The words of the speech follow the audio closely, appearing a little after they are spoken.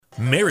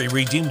Mary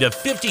redeemed a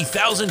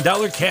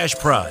 $50,000 cash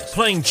prize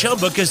playing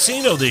Chumba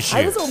Casino this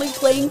year. I was only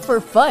playing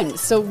for fun,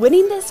 so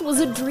winning this was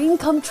a dream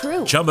come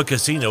true. Chumba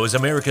Casino is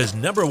America's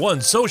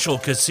 #1 social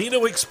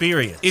casino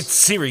experience. It's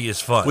serious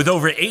fun. With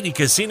over 80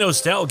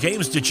 casino-style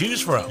games to choose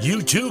from,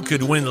 you too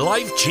could win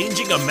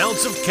life-changing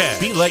amounts of cash.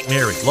 Be like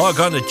Mary. Log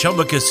on to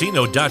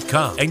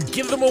ChumbaCasino.com and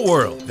give them a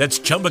whirl. That's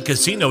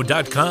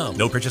ChumbaCasino.com.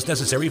 No purchase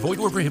necessary. Void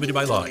where prohibited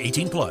by law.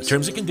 18+.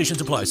 Terms and conditions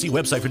apply. See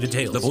website for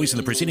details. The voice in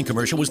the preceding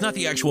commercial was not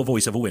the actual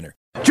voice of a winner.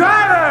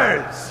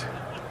 Drivers,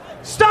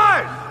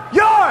 start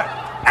your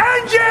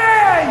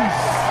engines!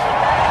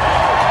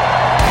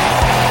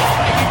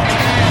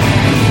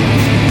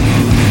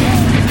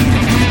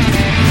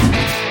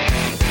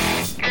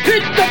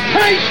 Hit the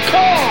pace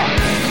car!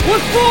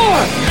 What for?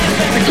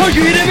 Because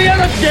you hit every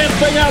other damn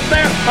thing out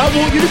there, I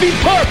want you to be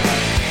perfect!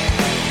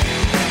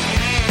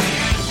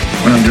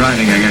 When I'm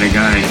driving, I got a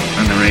guy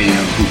on the radio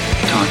who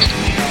talks to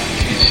me.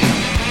 You see him,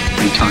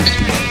 but he talks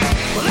to me.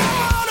 Well,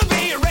 I wanna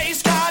be a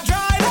race car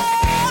driver.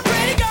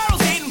 Pretty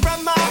girls eating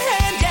from my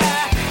hand,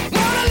 yeah.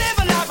 Wanna live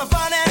a life of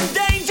fun and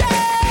danger.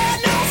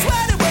 No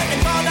sweating working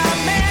for the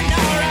man,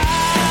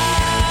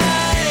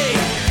 alright.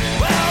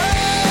 Well,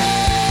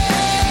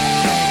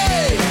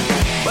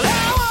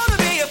 I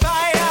wanna be a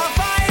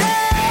firefighter.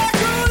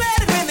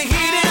 Cool-headed when the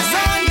heat is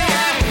on,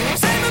 yeah.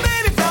 Save my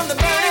baby from the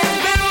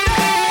burning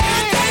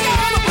building. Take her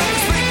home and put the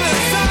sleepless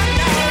sun,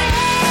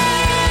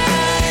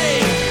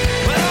 alright.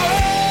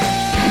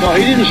 No,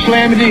 he didn't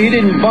slam you, he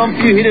didn't bump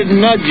you, he didn't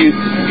nudge you,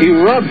 he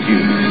rubbed you.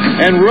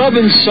 And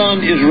rubbing,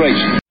 son, is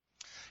racing.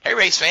 Hey,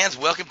 race fans,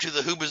 welcome to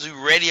the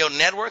Hoobazoo Radio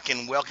Network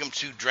and welcome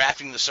to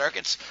Drafting the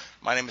Circuits.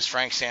 My name is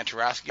Frank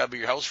Santorowski. I'll be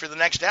your host for the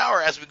next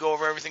hour as we go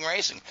over everything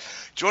racing.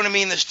 Joining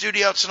me in the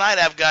studio tonight,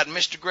 I've got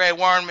Mr. Gray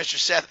Warren, Mr.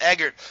 Seth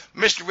Eggert,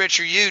 Mr.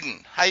 Richard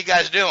Uden. How you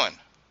guys doing?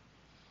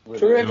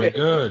 Terrific.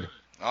 Good.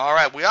 All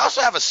right, we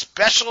also have a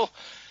special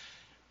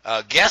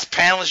guest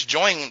panelist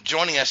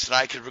joining us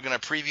tonight because we're going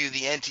to preview the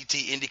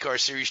NTT IndyCar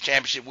Series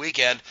Championship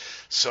weekend.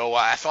 So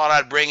I thought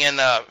I'd bring in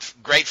a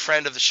great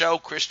friend of the show,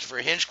 Christopher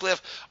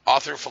Hinchcliffe,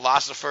 author,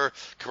 philosopher,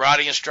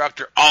 karate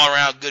instructor,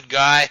 all-around good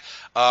guy.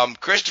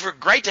 Christopher,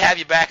 great to have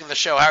you back in the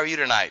show. How are you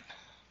tonight?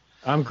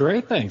 I'm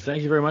great, thanks.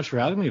 Thank you very much for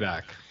having me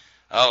back.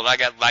 Oh,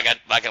 like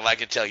I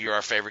could tell, you're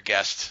our favorite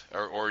guest,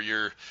 or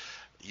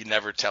you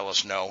never tell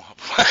us no,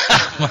 one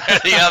or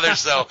the other.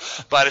 So,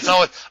 but it's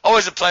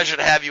always a pleasure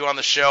to have you on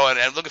the show,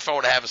 and looking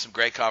forward to having some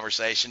great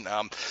conversation.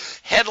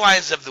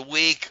 Headlines of the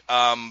week: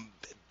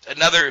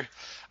 another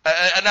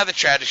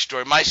tragic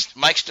story.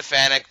 Mike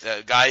Stefanik,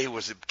 the guy who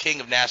was the king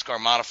of NASCAR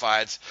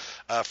modifieds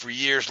for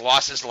years,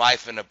 lost his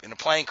life in a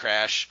plane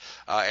crash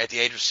at the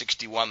age of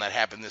 61. That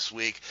happened this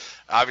week.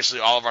 Obviously,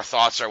 all of our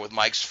thoughts are with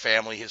Mike's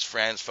family, his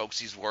friends, folks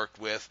he's worked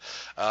with.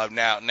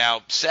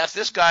 Now, Seth,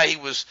 this guy,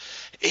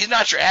 he's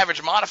not your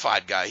average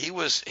modified guy. He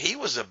was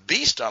a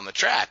beast on the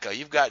track.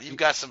 You've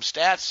got some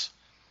stats.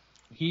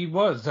 He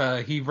was.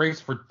 He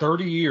raced for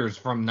 30 years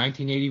from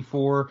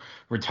 1984,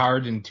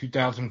 retired in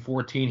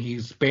 2014.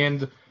 He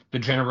spanned the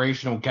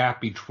generational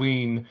gap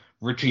between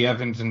Richie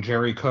Evans and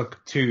Jerry Cook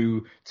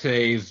to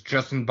today's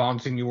Justin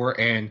Bonsignor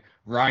and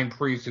Ryan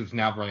Preece, who's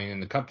now running in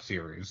the Cup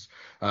Series.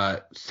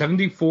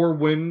 74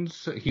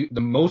 wins,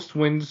 the most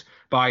wins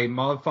by a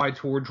modified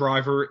tour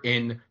driver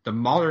in the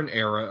modern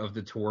era of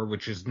the tour,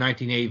 which is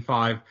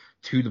 1985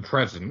 to the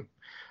present.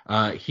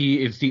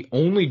 He is the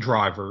only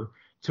driver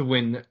to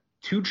win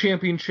 2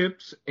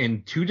 championships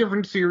in 2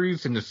 different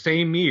series in the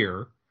same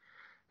year.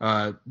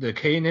 The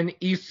K&N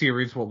East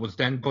Series, what was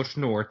then Busch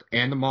North,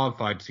 and the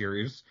Modified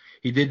Series.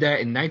 He did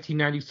that in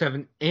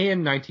 1997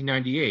 and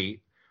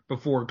 1998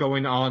 before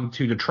going on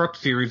to the Truck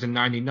Series in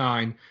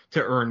 99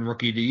 to earn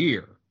Rookie of the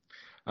Year.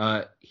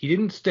 He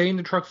didn't stay in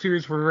the Truck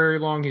Series for very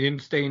long. He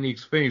didn't stay in the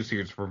Xfinity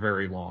Series for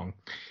very long.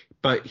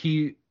 But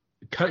he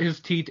cut his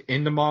teeth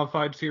in the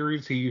Modified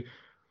Series. He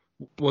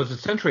was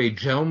essentially a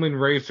gentleman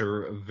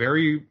racer, a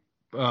very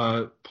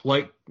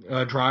polite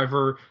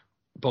driver,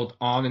 both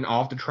on and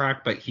off the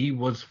track, but he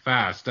was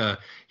fast.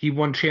 He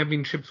won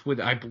championships with,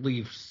 I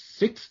believe,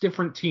 6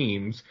 different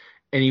teams,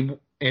 and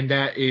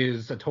that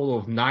is a total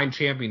of 9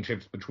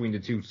 championships between the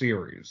 2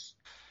 series.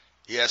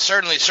 Yeah,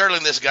 certainly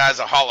this guy's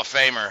a Hall of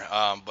Famer.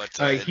 But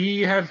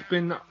he has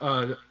been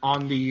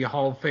on the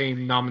Hall of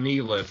Fame nominee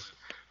list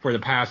for the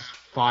past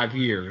 5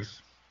 years,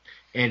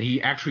 and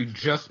he actually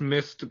just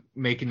missed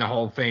making the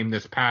Hall of Fame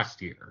this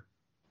past year.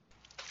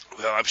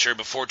 Well, I'm sure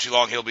before too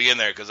long he'll be in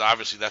there because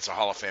obviously that's a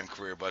Hall of Fame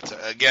career. But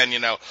again,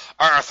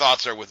 our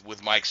thoughts are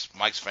with Mike's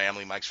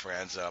family, Mike's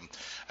friends.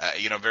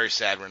 Very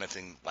sad when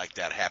anything like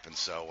that happens.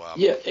 So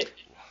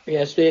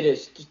yes, it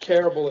is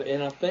terrible.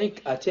 And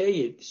I tell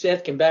you,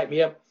 Seth can back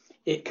me up.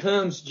 It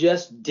comes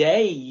just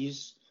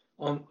days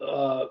on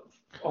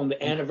the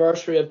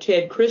anniversary of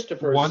Ted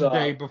Christopher's one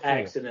day before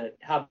accident.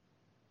 How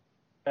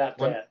about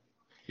that?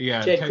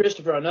 Yeah, Ted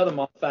Christopher, another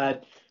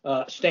modified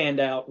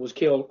standout, was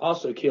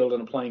also killed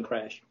in a plane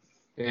crash.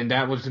 And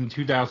that was in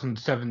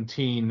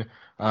 2017.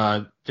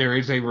 There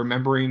is a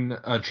Remembering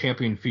a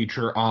Champion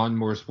feature on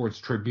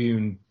Motorsports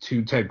Tribune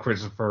to Ted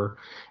Christopher,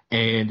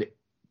 and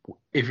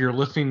if you're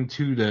listening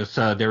to this,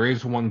 there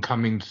is one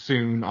coming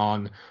soon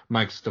on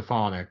Mike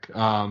Stefanik.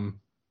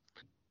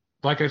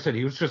 Like I said,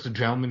 he was just a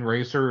gentleman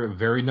racer, a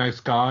very nice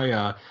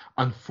guy.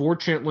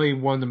 Unfortunately,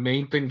 one of the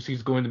main things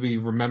he's going to be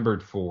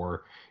remembered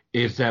for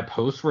is that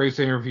post-race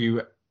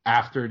interview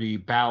after the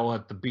battle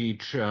at the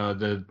beach,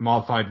 the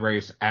modified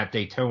race at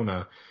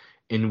Daytona,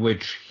 in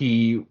which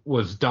he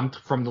was dumped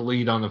from the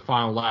lead on the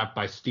final lap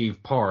by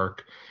Steve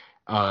Park.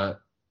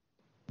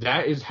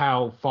 That is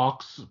how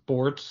Fox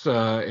Sports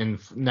and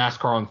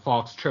NASCAR on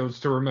Fox chose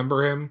to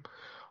remember him,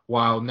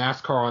 while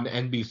NASCAR on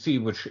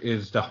NBC, which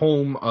is the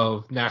home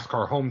of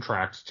NASCAR home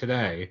tracks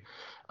today,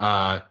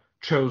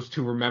 chose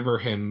to remember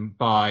him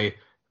by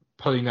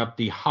putting up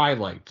the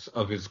highlights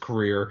of his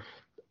career,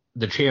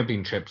 the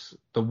championships,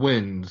 the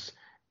wins,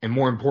 and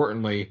more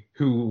importantly,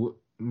 who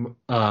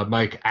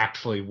Mike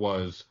actually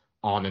was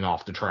on and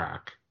off the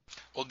track.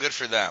 Well, good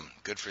for them.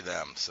 Good for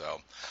them.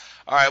 So,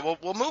 all right.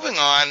 Well, moving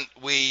on.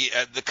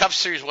 The Cup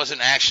Series was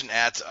in action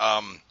at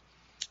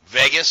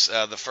Vegas,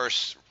 the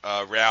first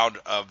round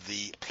of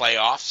the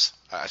playoffs.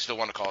 I still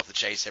want to call it the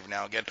chase every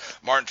now and again.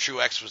 Martin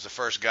Truex was the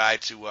first guy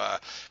to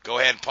go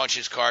ahead and punch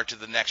his card to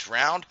the next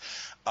round.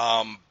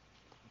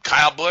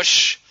 Kyle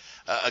Busch,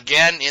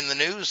 again in the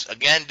news,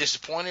 again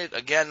disappointed,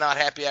 again not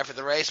happy after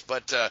the race.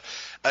 But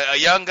a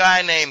young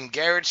guy named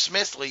Garrett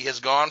Smithley has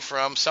gone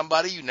from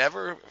somebody you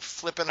never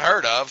flipping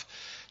heard of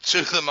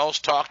to the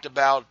most talked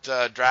about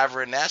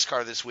driver in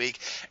NASCAR this week.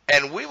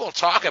 And we will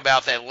talk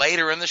about that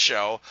later in the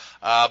show.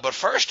 But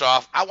first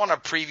off, I want to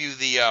preview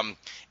the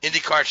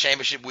IndyCar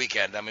Championship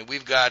weekend. I mean,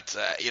 we've got,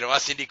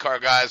 us IndyCar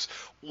guys,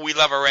 we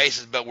love our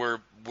races, but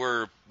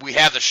we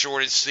have the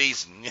shortest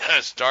season.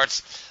 It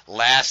starts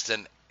last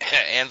and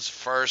ends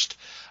first.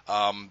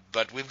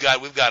 But we've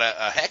got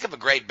a heck of a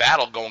great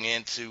battle going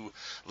into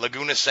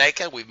Laguna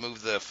Seca. We've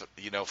moved the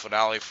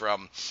finale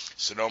from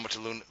Sonoma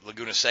to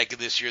Laguna Seca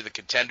this year. The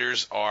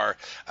contenders are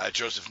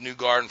Joseph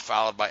Newgarden,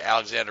 followed by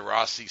Alexander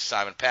Rossi,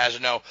 Simon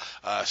Pagenaud,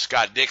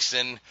 Scott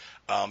Dixon.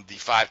 The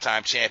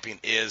five-time champion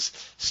is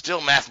still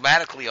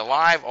mathematically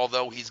alive,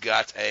 although he's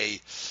got a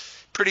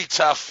pretty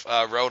tough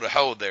road to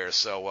hoe there.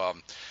 So,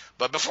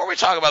 but before we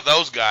talk about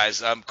those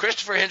guys,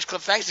 Christopher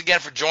Hinchcliffe, thanks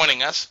again for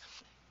joining us.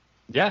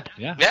 Yeah.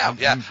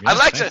 I'd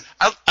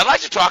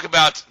like to talk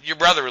about your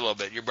brother a little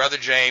bit, your brother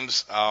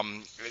James,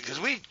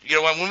 because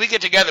when we get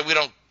together, we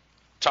don't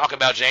talk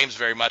about James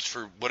very much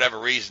for whatever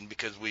reason,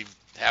 because we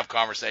have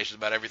conversations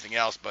about everything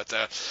else. But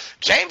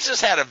James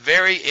has had a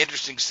very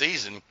interesting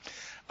season,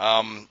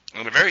 and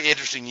a very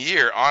interesting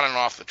year on and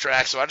off the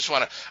track. So I just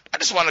want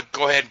to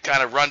go ahead and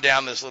kind of run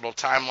down this little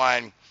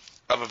timeline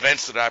of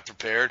events that I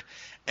prepared,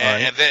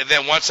 and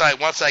then once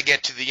I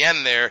get to the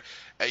end there.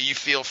 You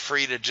feel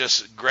free to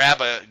just grab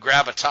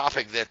a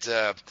topic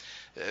that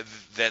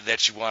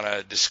you want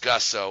to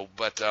discuss. So,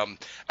 but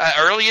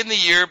early in the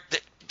year,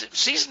 the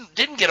season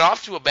didn't get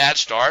off to a bad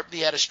start. He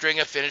had a string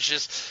of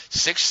finishes,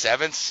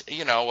 6th,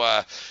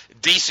 7th,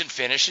 decent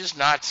finishes,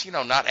 not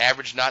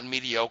average, not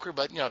mediocre,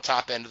 but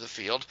top end of the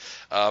field.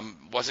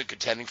 Wasn't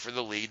contending for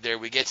the lead there.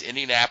 We get to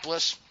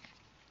Indianapolis.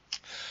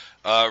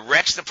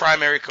 Wrecks the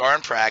primary car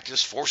in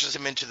practice, forces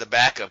him into the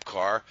backup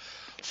car.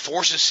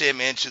 Forces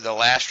him into the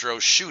last row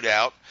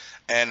shootout,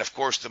 and of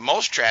course the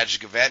most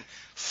tragic event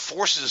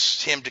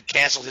forces him to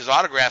cancel his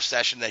autograph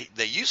session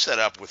that you set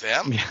up with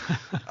him.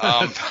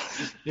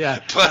 Yeah,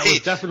 but that was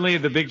definitely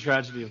the big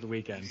tragedy of the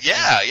weekend.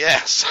 Yeah.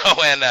 So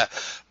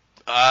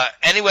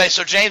anyway,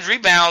 so James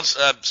rebounds,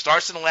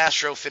 starts in the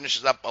last row,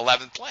 finishes up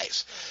 11th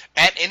place.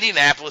 At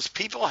Indianapolis,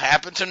 people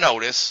happen to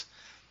notice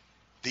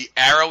the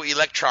Arrow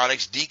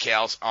Electronics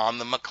decals on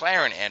the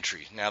McLaren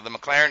entry. Now, the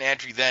McLaren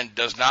entry then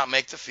does not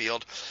make the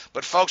field,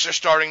 but folks are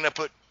starting to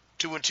put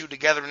two and two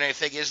together, and they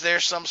think, is there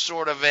some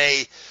sort of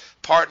a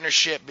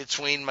partnership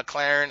between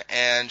McLaren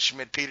and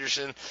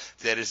Schmidt-Peterson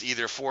that is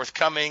either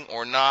forthcoming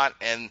or not?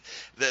 And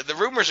the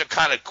rumors are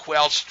kind of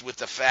quelched with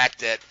the fact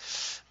that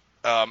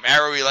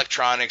Arrow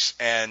Electronics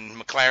and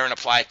McLaren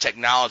Applied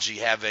Technology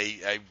have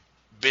a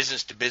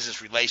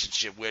business-to-business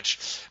relationship, which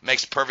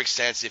makes perfect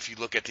sense if you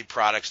look at the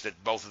products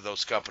that both of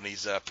those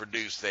companies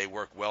produce. They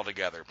work well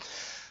together.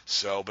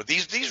 So, but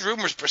these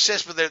rumors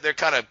persist, but they're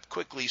kind of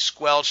quickly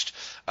squelched.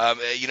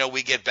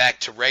 We get back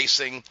to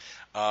racing.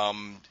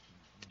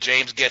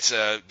 James gets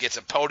a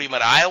podium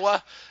at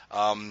Iowa.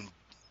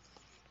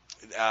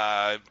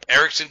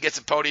 Ericsson gets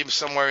a podium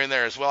somewhere in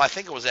there as well. I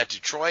think it was at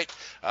Detroit.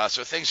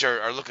 So things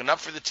are looking up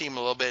for the team a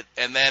little bit.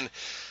 And then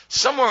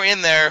somewhere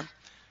in there,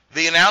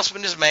 the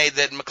announcement is made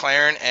that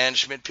McLaren and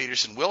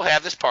Schmidt-Peterson will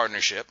have this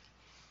partnership.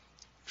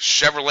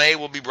 Chevrolet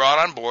will be brought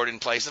on board in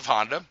place of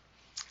Honda.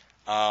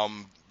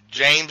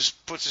 James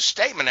puts a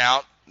statement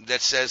out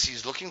that says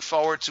he's looking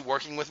forward to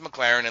working with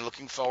McLaren and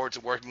looking forward to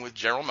working with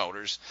General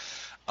Motors.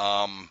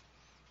 And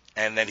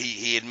then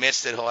he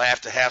admits that he'll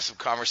have to have some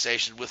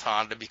conversations with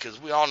Honda, because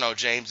we all know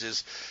James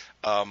is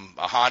a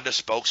Honda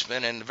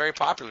spokesman, and a very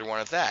popular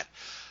one at that.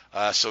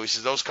 So he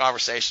says those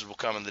conversations will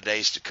come in the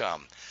days to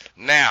come.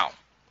 Now,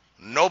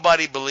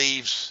 nobody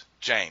believes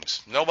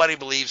James. Nobody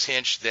believes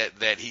Hinch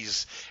that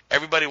he's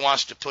Everybody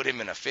wants to put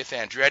him in a fifth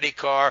Andretti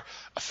car,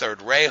 a third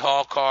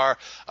Rahal car,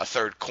 a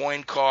third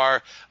Coyne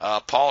car.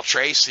 Paul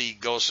Tracy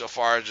goes so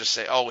far as to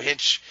say,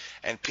 Hinch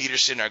and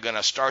Peterson are going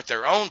to start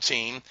their own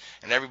team,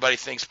 and everybody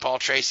thinks Paul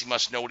Tracy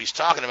must know what he's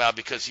talking about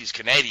because he's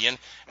Canadian,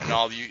 and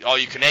all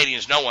you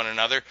Canadians know one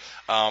another.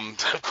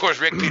 Of course,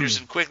 Rick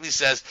Peterson quickly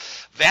says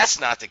that's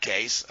not the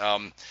case.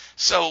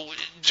 So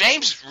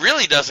James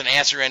really doesn't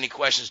answer any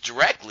questions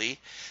directly.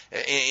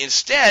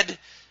 Instead,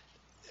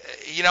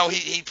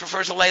 he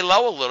prefers to lay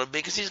low a little bit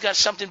because he's got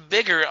something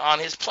bigger on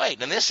his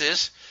plate, and this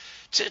is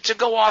to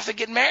go off and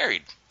get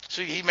married.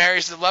 So he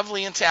marries the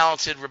lovely and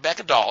talented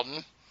Rebecca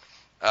Dalton,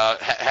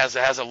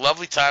 has a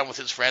lovely time with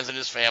his friends and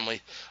his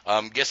family,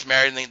 gets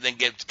married, and then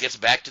gets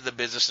back to the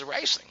business of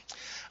racing.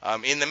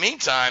 In the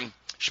meantime,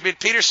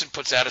 Schmidt-Peterson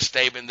puts out a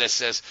statement that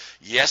says,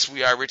 yes,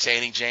 we are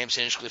retaining James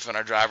Hinchcliffe in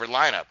our driver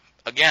lineup.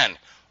 Again,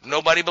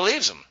 nobody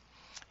believes him.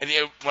 And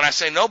when I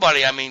say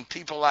nobody, I mean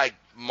people like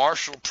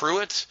Marshall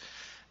Pruitt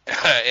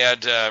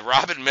and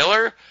Robin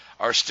Miller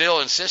are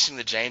still insisting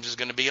that James is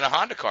going to be in a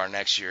Honda car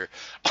next year,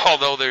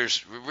 although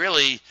there's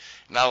really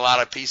not a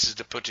lot of pieces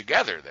to put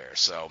together there.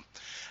 So,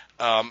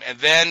 and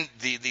then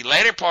the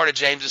later part of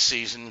James's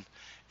season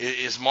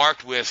is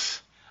marked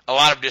with a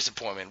lot of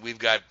disappointment. We've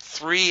got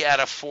 3 out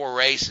of 4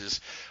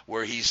 races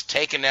where he's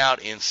taken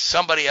out in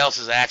somebody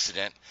else's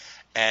accident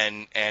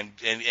and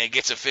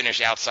gets a finish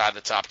outside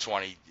the top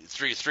 20.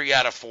 3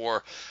 out of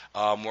 4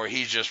 where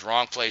he's just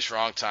wrong place,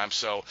 wrong time.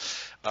 So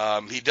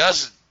he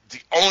does the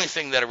only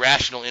thing that a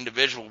rational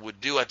individual would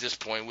do at this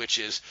point, which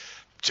is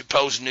to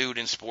pose nude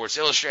in Sports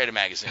Illustrated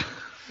magazine.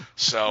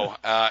 So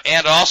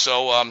and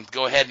also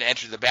go ahead and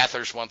enter the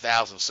Bathurst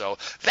 1000. So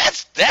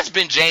that's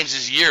been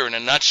James's year in a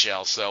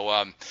nutshell.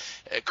 So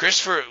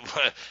Christopher,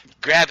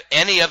 grab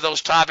any of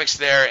those topics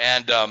there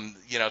and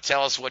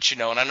tell us what you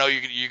know. And I know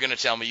you're going to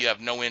tell me you have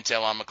no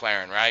intel on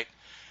McLaren, right?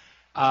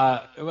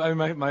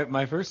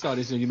 My first thought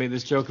is you made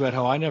this joke about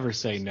how I never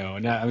say no,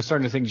 and I'm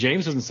starting to think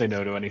James doesn't say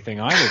no to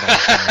anything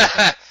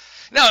either.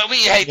 No, I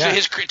mean, hey,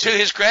 to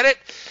his credit,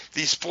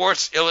 the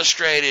Sports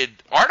Illustrated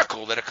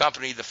article that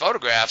accompanied the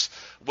photographs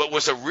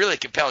was a really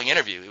compelling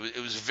interview. It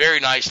was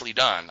very nicely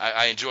done.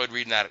 I enjoyed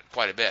reading that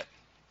quite a bit.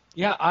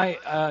 Yeah, I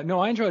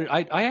enjoyed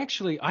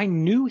it. I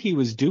knew he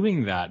was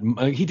doing that.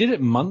 He did it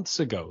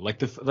months ago.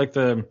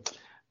 The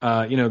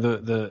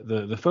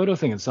photo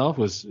thing itself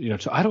was,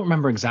 I don't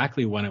remember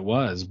exactly when it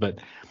was, but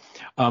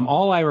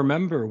all I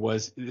remember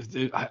was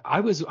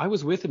I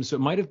was with him, so it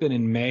might have been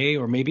in May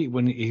or maybe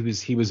when he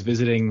was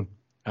visiting.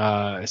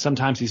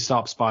 Sometimes he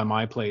stops by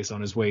my place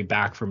on his way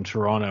back from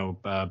Toronto,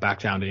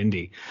 back down to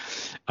Indy.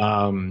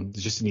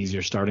 It's just an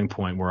easier starting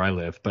point where I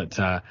live, but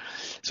so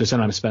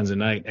sometimes spends the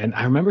night. And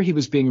I remember he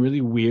was being really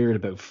weird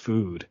about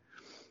food.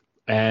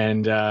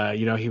 And,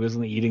 he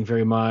wasn't eating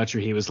very much, or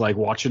he was like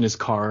watching his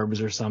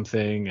carbs or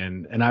something.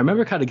 And I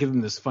remember kind of giving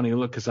him this funny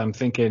look because I'm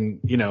thinking,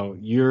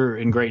 you're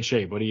in great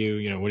shape. What are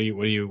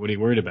you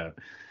worried about?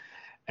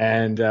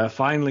 And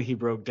finally he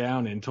broke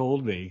down and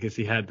told me because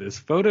he had this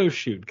photo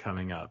shoot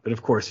coming up. And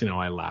of course,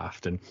 I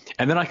laughed. And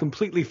then I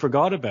completely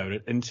forgot about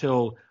it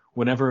until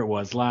whenever it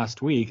was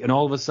last week. And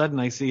all of a sudden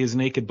I see his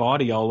naked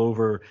body all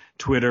over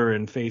Twitter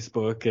and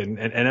Facebook and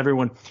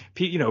everyone,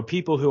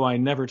 people who I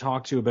never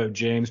talked to about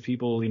James,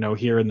 people,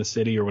 here in the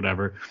city or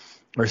whatever,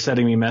 are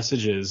sending me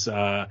messages,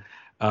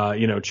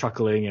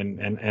 chuckling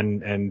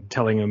and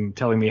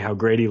telling me how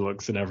great he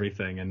looks and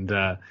everything. And,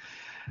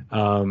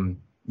 so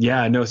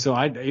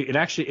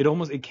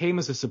it came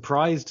as a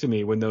surprise to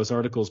me when those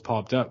articles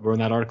popped up, or when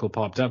that article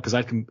popped up,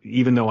 because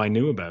even though I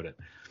knew about it.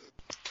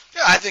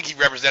 Yeah, I think he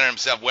represented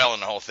himself well in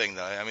the whole thing,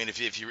 though. I mean,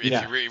 if you read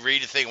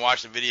the thing,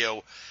 watch the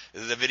video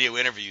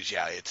interviews,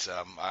 it's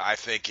I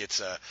think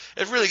it's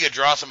really good to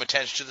draw some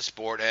attention to the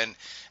sport, and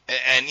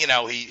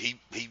he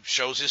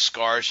shows his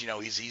scars.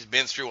 He's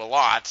been through a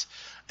lot,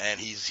 and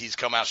he's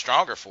come out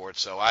stronger for it.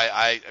 So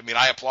I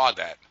applaud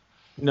that.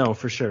 No,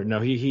 for sure. No,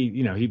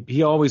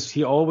 he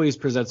always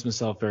presents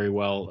himself very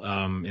well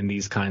in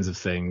these kinds of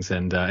things,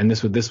 and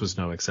this was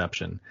no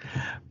exception.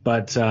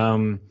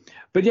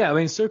 But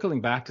yeah, circling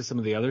back to some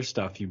of the other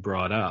stuff you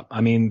brought up,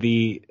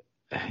 the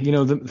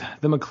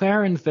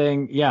McLaren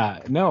thing. Yeah,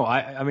 no,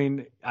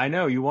 I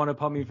know you want to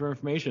pump me for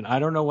information. I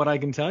don't know what I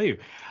can tell you.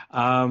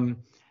 I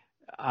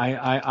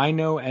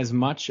know as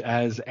much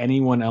as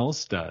anyone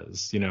else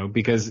does,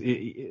 because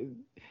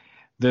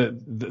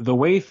the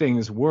way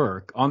things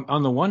work,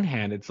 on the one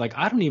hand, it's like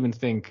I don't even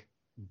think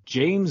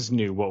James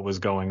knew what was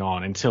going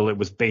on until it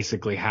was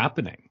basically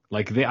happening.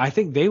 I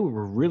think they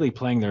were really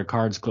playing their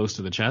cards close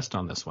to the chest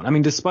on this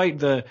one. Despite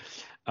the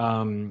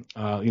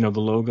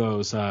the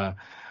logos on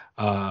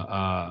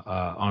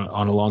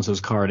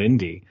Alonso's car at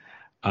Indy,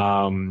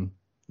 that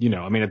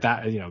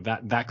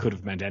could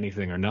have meant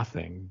anything or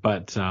nothing.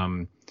 But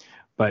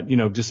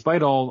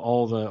despite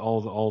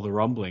all the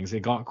rumblings,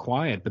 it got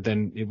quiet. But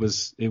then it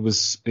was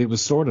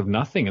sort of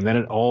nothing, and then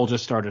it all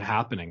just started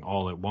happening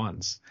all at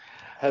once.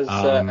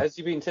 Has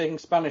he been taking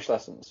Spanish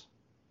lessons?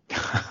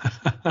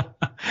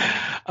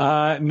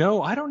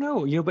 No, I don't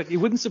know. But it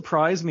wouldn't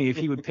surprise me if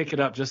he would pick it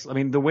up.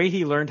 The way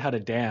he learned how to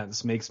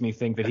dance makes me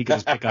think that he could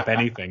just pick up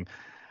anything.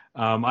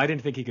 I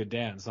didn't think he could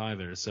dance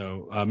either,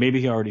 so maybe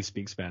he already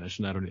speaks Spanish,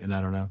 and I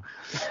don't know.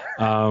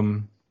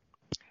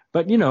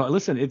 But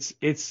listen,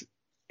 it's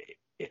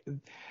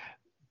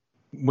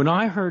when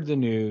I heard the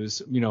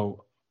news,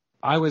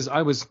 I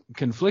was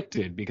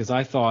conflicted because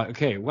I thought,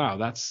 okay, wow,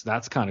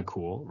 that's kind of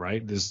cool,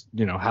 right? This,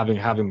 having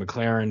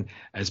McLaren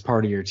as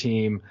part of your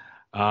team,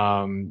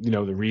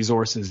 the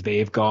resources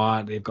they've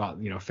got,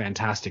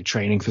 fantastic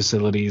training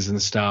facilities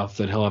and stuff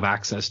that he'll have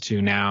access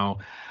to now.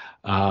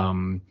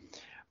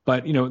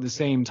 But at the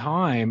same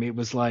time, it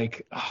was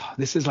like,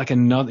 this is like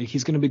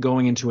he's going to be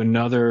going into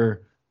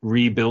another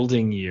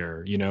rebuilding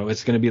year.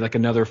 It's going to be like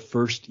another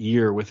first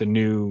year with a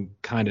new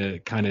kind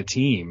of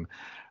team.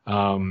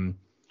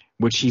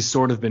 Which he's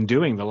sort of been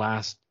doing the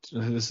last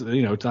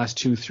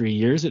 2-3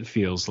 years, it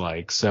feels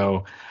like.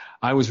 So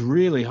I was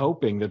really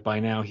hoping that by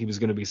now he was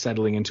going to be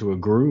settling into a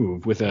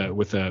groove with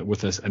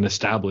an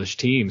established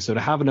team. So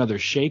to have another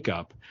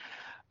shakeup,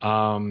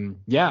 I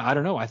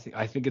don't know. I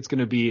think it's going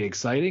to be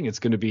exciting. It's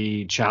going to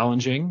be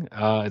challenging.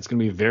 It's going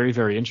to be very,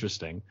 very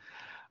interesting.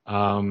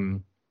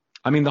 The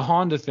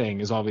Honda thing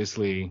is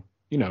obviously,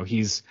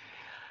 he's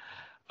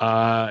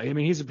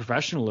a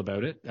professional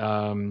about it.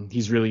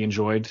 He's really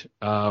enjoyed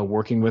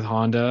working with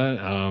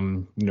Honda,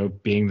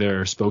 being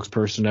their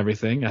spokesperson and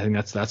everything. I think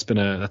that's been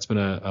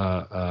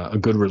a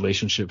good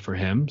relationship for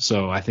him.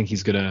 So I think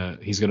he's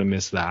gonna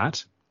miss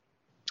that.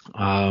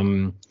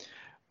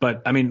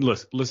 But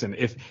listen,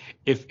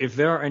 if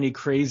there are any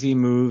crazy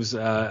moves in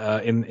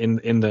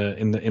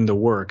the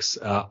works,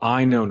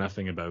 I know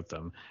nothing about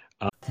them.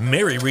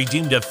 Mary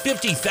redeemed a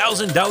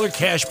 $50,000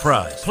 cash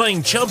prize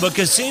playing Chumba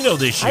Casino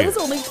this year. I was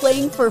only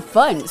playing for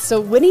fun, so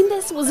winning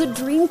this was a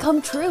dream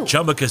come true.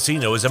 Chumba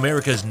Casino is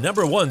America's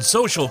 #1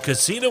 social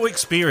casino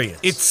experience.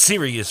 It's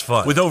serious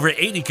fun. With over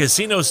 80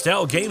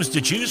 casino-style games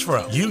to choose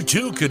from, you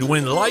too could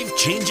win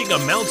life-changing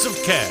amounts of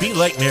cash. Be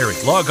like Mary.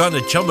 Log on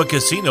to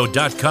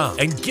ChumbaCasino.com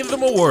and give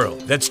them a whirl.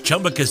 That's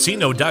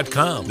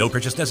ChumbaCasino.com. No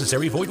purchase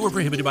necessary. Void where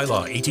prohibited by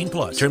law.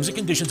 18+. Terms and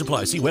conditions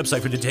apply. See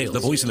website for details. The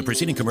voice in the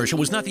preceding commercial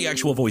was not the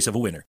actual voice of a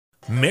winner.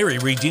 Mary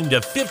redeemed a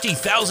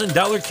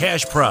 $50,000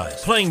 cash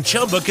prize playing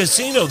Chumba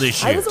Casino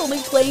this year. I was only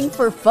playing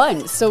for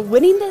fun, so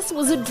winning this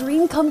was a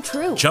dream come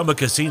true. Chumba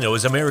Casino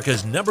is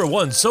America's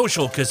 #1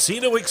 social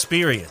casino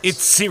experience.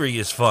 It's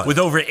serious fun. With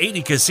over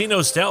 80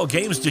 casino-style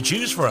games to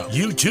choose from,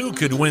 you too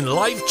could win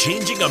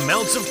life-changing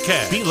amounts of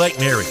cash. Be like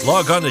Mary.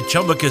 Log on to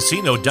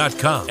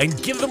ChumbaCasino.com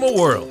and give them a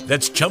whirl.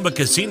 That's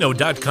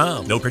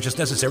ChumbaCasino.com. No purchase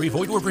necessary.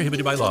 Void where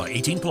prohibited by law.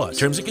 18+.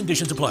 Terms and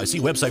conditions apply. See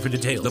website for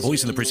details. The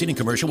voice in the preceding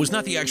commercial was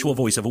not the actual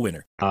voice of a winner.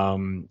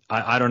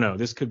 I don't know.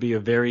 This could be a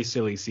very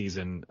silly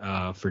season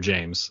for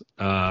James.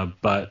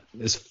 But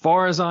as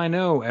far as I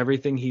know,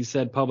 everything he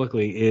said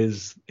publicly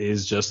is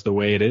just the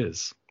way it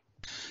is.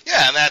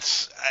 Yeah, and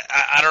that's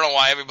I don't know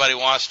why everybody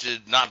wants to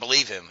not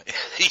believe him.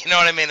 You know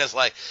what I mean? It's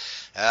like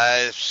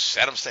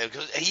Adam Stay,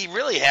 because he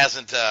really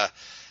hasn't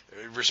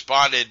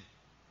responded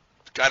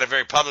kind of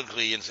very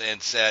publicly and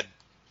said,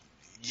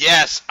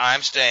 yes,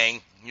 I'm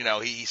staying.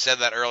 He said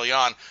that early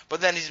on, but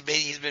then he's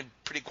been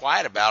pretty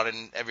quiet about it,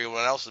 and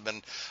everyone else has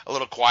been a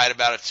little quiet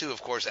about it too.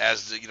 Of course,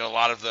 as a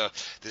lot of the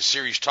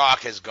series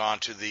talk has gone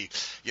to the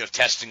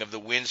testing of the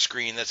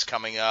windscreen that's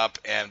coming up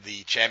and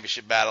the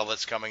championship battle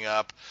that's coming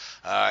up,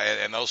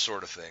 and those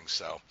sort of things.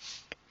 So.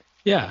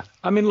 Yeah,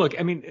 look,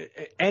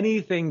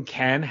 anything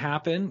can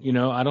happen.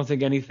 I don't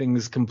think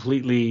anything's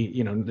completely.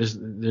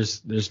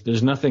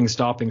 There's nothing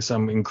stopping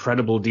some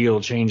incredible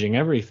deal changing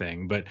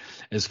everything. But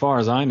as far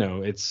as I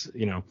know, it's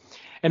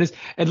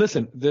and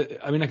listen,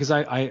 because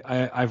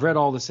I've read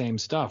all the same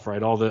stuff,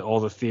 right? All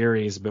the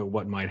theories about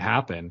what might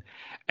happen,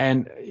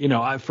 and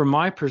from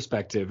my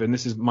perspective, and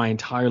this is my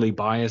entirely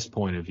biased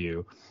point of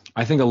view,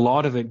 I think a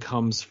lot of it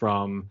comes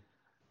from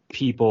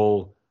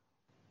people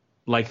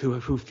like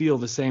who feel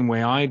the same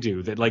way I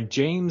do, that like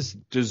James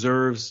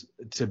deserves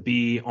to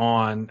be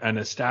on an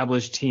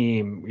established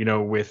team,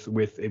 with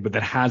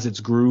that has its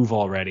groove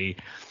already,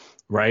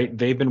 right?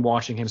 They've been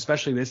watching him,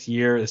 especially this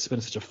year. It's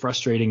been such a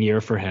frustrating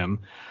year for him,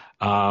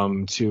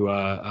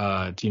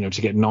 to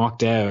get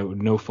knocked out,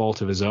 no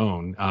fault of his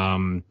own,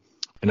 and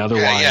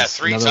otherwise,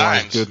 three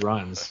times good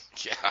runs.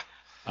 Yeah.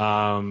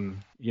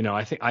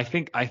 I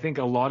think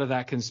a lot of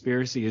that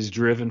conspiracy is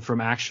driven from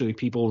actually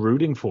people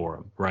rooting for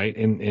him, right?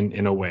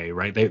 In a way,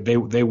 right?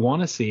 They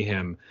want to see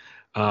him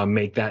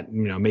make that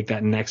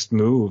next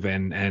move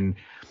and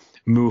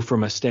move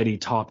from a steady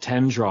top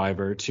 10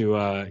 driver to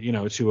a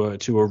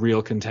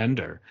real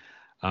contender.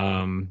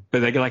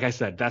 But like I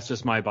said, that's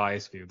just my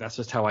biased view. That's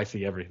just how I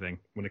see everything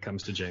when it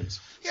comes to James.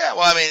 Yeah,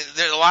 well,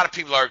 there's a lot of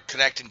people are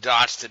connecting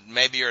dots that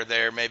maybe are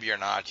there, maybe are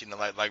not.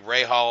 Like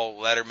Ray Hall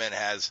Letterman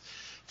has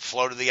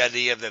floated the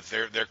idea that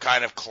they're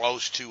kind of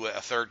close to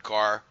a third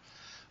car,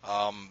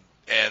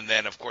 and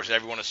then of course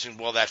everyone assumed,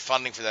 well, that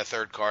funding for that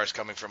third car is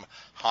coming from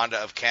Honda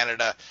of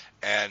Canada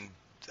and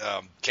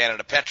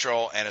Canada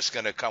Petrol, and it's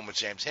going to come with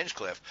James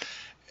Hinchcliffe.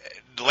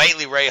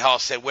 lately Ray Hall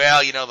said,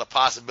 well, the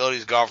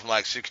possibilities gone from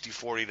like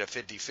 60-40 to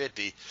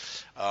 50-50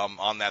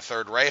 on that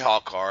third Ray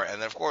Hall car.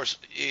 And then, of course,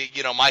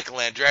 Michael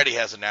Andretti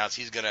has announced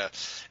he's going to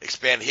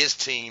expand his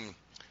team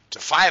to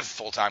 5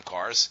 full-time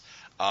cars.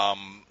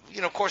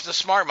 Of course, the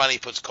smart money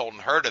puts Colton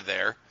Herta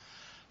there.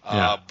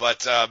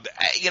 But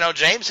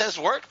James has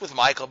worked with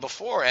Michael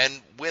before and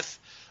with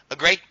a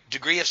great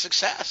degree of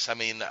success. I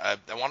mean, I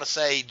want to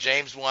say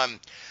James won,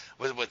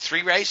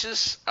 3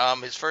 races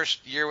his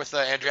first year with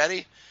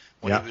Andretti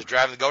when he was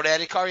driving the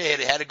GoDaddy car. He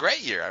had a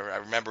great year. I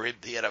remember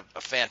he had a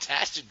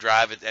fantastic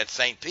drive at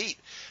St. Pete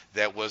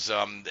that was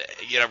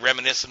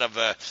reminiscent of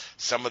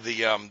some of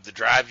the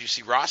drives you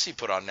see Rossi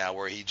put on now,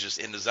 where he's just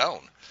in the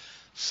zone.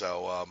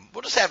 So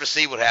we'll just have to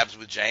see what happens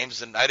with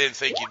James. And I didn't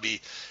think you'd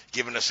be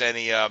giving us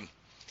any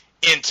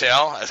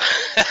intel.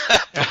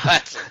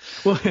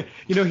 Well,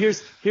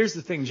 here's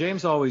the thing.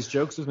 James always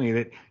jokes with me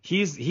that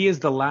he is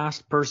the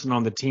last person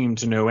on the team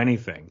to know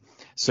anything.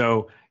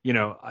 So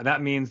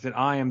that means that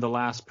I am the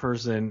last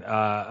person.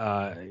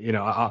 I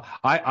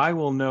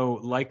will know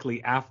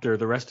likely after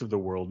the rest of the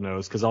world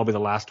knows, because I'll be the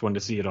last one to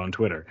see it on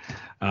Twitter.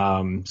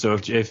 So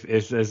if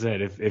as I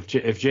said,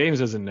 if James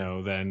doesn't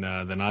know, then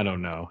I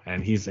don't know,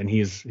 and he's at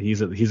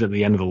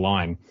the end of the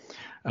line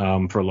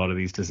for a lot of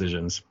these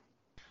decisions.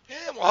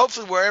 Yeah, well,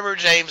 hopefully wherever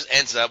James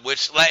ends up,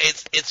 which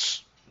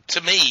it's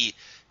to me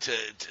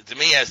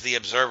as the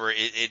observer,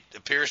 it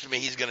appears to me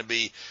he's going to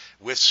be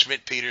with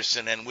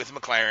Schmidt-Peterson and with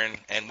McLaren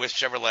and with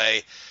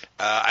Chevrolet.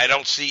 I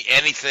don't see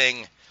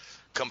anything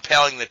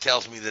compelling that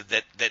tells me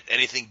that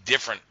anything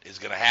different is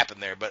going to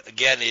happen there. But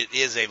again, it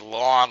is a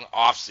long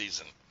off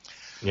season.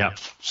 Yeah.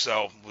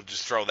 So we'll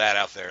just throw that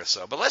out there.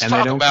 So, but let's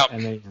talk about.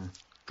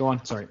 Go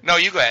on. Sorry. No,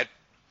 you go ahead.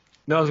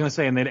 No, I was going to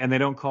say, and they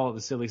don't call it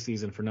the silly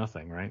season for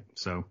nothing, right?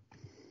 So,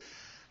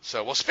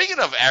 well, speaking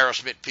of Arrow,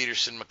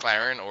 Schmidt-Peterson,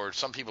 McLaren, or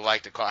some people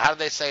like to call, how do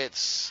they say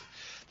it's?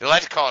 They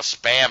like to call it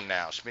spam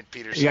now.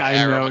 Schmidt-Peterson,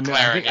 Arrow,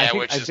 McLaren.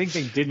 I think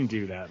they didn't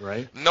do that,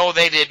 right? No,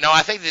 they did. No,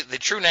 I think the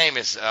true name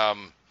is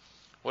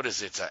what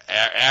is it? It's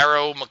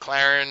Arrow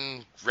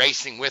McLaren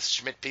Racing with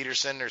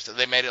Schmidt-Peterson, or so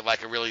they made it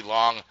like a really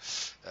long.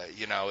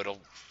 It'll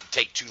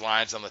take 2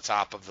 lines on the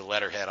top of the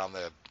letterhead on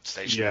the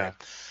station. Yeah.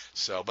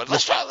 So, but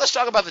let's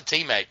talk about the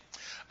teammate,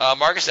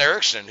 Marcus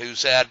Ericsson,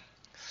 who's had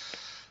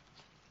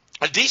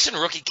a decent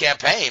rookie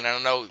campaign. I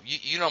don't know,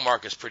 you know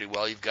Marcus pretty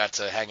well. You've got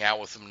to hang out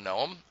with him and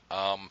know him.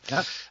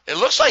 It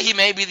looks like he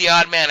may be the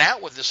odd man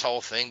out with this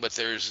whole thing, but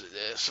there's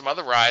some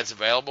other rides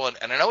available,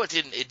 and I know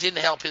it didn't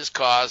help his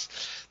cause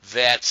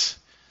that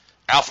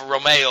Alfa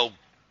Romeo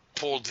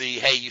pulled the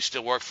 "Hey, you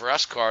still work for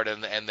us" card,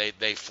 and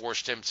they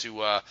forced him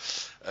to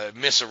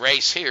miss a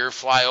race here,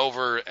 fly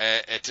over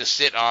to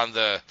sit on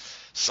the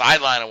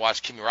sideline and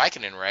watch Kimi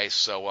Räikkönen race.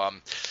 So,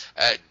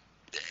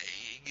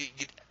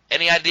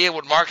 any idea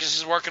what Marcus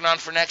is working on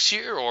for next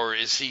year, or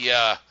is he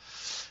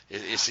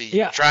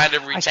trying to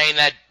retain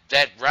that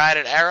ride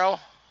at Arrow?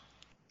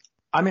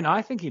 I mean,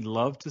 I think he'd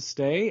love to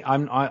stay.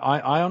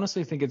 I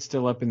honestly think it's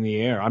still up in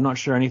the air. I'm not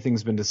sure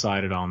anything's been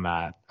decided on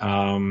that.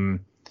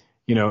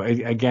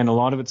 Again, a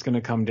lot of it's going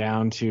to come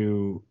down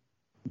to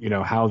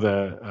how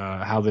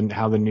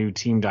the new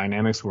team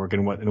dynamics work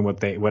and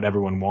what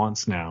everyone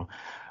wants now.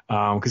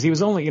 Because he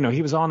was only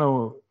he was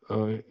on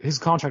his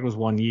contract was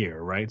 1 year,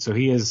 right? So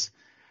he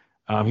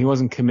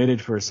wasn't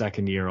committed for a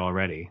second year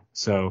already.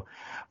 So,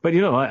 but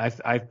I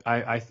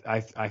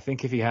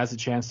think if he has a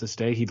chance to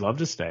stay, he'd love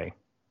to stay.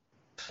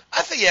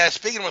 I think,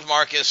 speaking with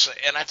Marcus,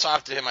 and I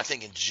talked to him, I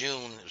think in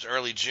June, it was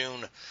early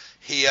June,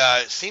 he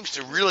seems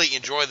to really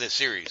enjoy this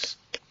series,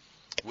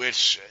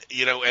 which,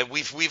 and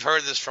we've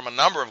heard this from a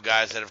number of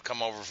guys that have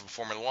come over from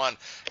Formula One,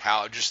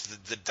 how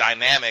just the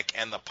dynamic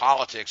and the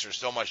politics are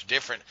so much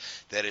different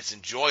that it's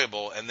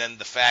enjoyable. And then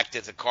the fact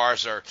that the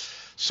cars are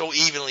so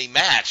evenly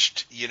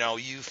matched,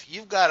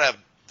 you've got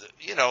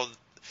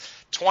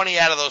 20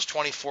 out of those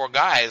 24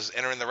 guys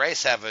entering the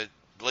race have a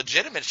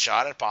legitimate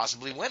shot at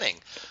possibly winning.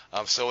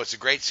 So it's a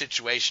great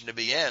situation to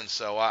be in.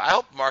 So I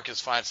hope Marcus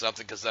finds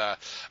something, because I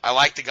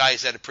like the guy.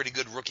 He's had a pretty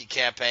good rookie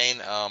campaign.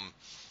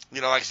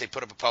 Like I say,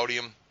 put up a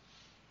podium.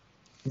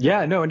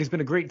 Yeah, no, and he's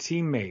been a great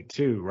teammate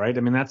too, right?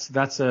 I mean,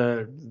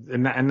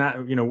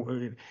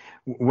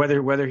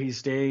 whether he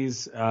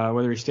stays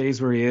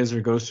where he is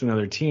or goes to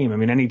another team. I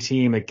mean, any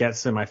team that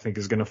gets him, I think,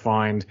 is going to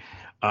find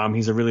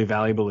he's a really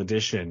valuable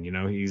addition.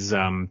 He's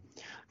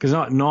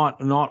because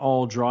not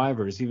all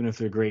drivers, even if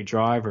they're great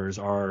drivers,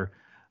 are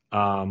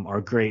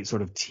great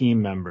sort of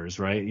team members,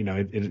 right?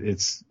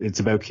 It's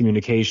about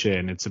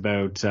communication. It's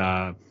about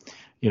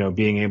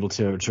being able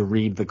to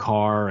read the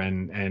car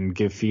and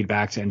give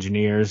feedback to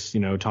engineers,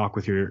 talk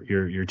with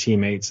your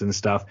teammates and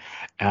stuff.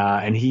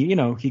 And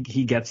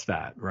he gets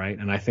that, right?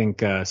 And I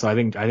think I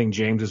think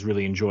James has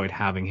really enjoyed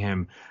having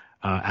him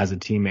as a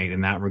teammate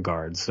in that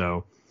regard.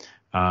 So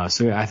I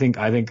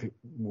think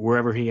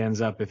wherever he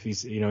ends up, if he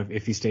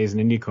stays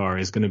in IndyCar,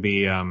 is going to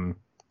be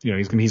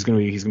he's going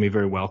to be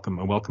very welcome,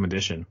 a welcome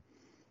addition.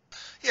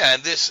 Yeah,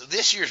 and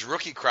this year's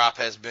rookie crop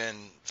has been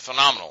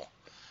phenomenal.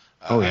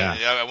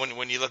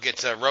 When you look at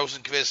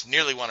Rosenqvist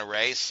nearly won a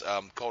race.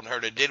 Colton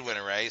Herta did win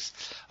a race.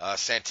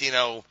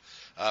 Santino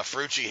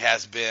Ferrucci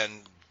has been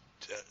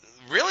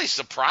really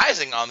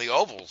surprising on the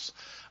ovals.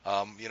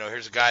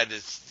 Here's a guy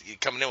that's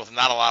coming in with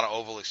not a lot of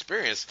oval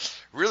experience,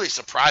 really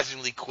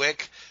surprisingly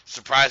quick,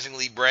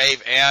 surprisingly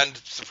brave, and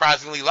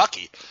surprisingly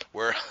lucky,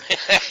 where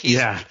he's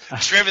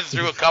driven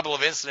through a couple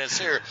of incidents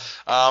here.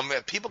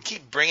 People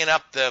keep bringing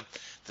up the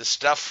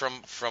stuff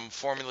from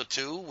Formula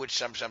 2,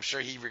 which I'm sure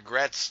he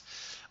regrets.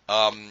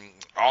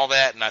 All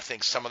that, and I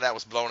think some of that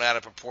was blown out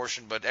of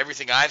proportion, but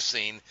everything I've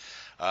seen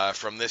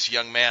from this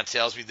young man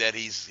tells me that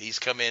he's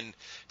come in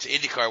to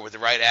IndyCar with the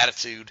right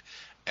attitude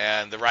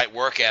and the right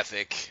work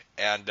ethic,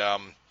 and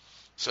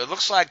so it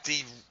looks like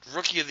the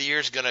Rookie of the Year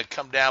is going to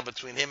come down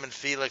between him and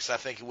Felix. I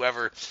think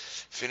whoever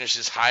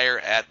finishes higher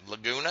at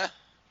Laguna.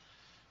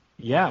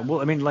 Yeah,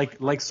 well, I mean,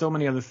 like so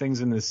many other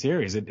things in this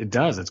series, it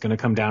does. It's going to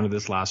come down to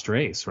this last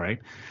race, right?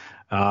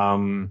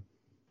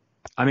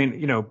 I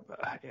mean,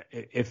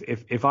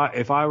 if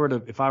I were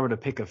to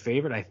pick a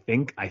favorite, I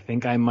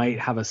think I might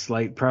have a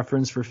slight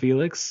preference for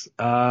Felix.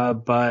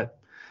 But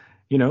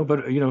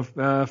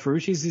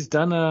Ferrucci's he's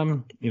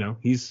done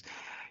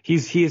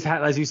he has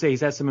had, as you say,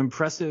 he's had some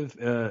impressive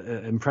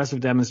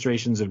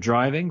demonstrations of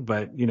driving,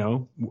 but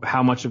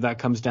how much of that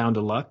comes down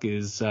to luck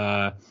is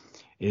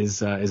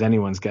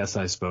anyone's guess,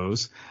 I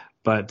suppose.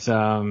 But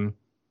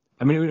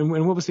I mean,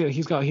 and what was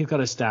he's got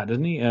a stat,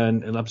 doesn't he?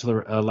 And up to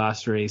the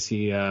last race,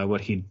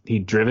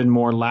 he'd driven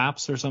more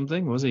laps or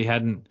something. Was he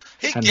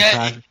he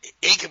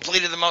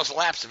completed the most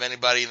laps of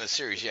anybody in the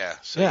series. Yeah.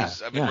 So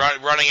he's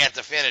running at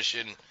the finish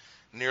in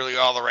nearly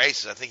all the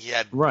races. I think he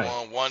had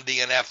one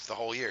DNF the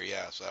whole year.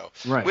 Yeah. So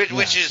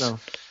which is a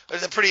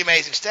pretty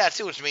amazing stat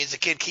too, which means the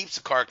kid keeps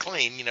the car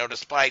clean.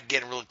 Despite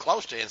getting really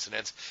close to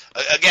incidents.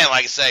 Again,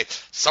 like I say,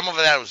 some of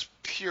that was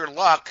pure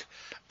luck.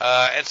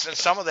 And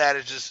some of that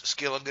is just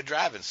skill and good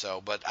driving.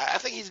 So, but I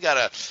think he's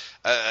got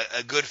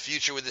a good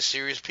future with the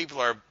series.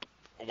 People are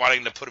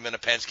wanting to put him in a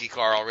Penske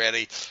car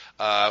already.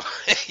 But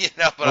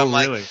I'm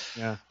like, really?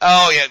 Yeah.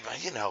 Oh yeah,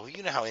 you know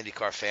how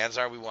IndyCar fans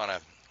are. We want to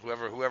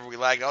whoever we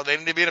like. Oh, they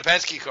need to be in a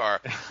Penske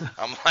car.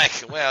 I'm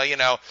like,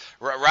 well,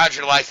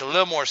 Roger likes a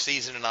little more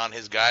seasoning on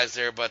his guys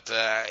there, but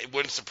it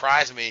wouldn't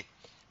surprise me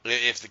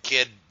if the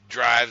kid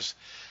drives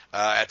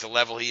at the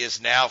level he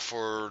is now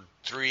for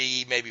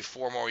 3, maybe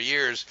 4 more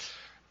years.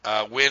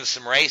 Wins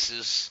some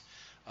races.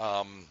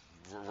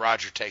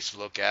 Roger takes a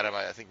look at him.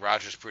 I think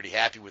Roger's pretty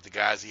happy with the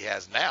guys he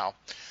has now.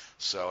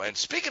 So, and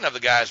speaking of the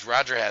guys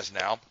Roger has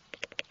now,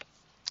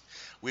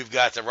 we've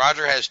got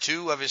Roger has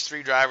 2 of his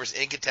 3 drivers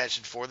in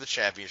contention for the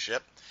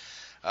championship.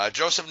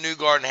 Joseph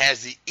Newgarden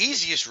has the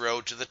easiest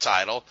road to the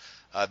title,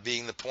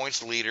 being the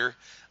points leader.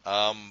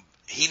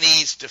 He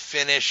needs to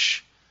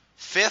finish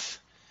 5th,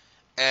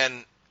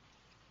 and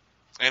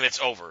it's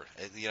over.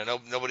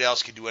 Nobody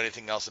else can do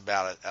anything else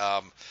about it.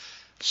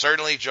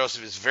 Certainly,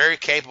 Joseph is very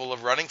capable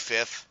of running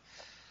 5th.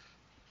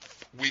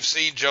 We've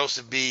seen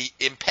Joseph be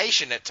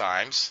impatient at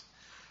times,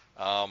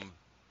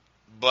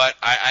 but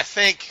I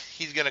think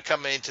he's going to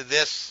come into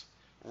this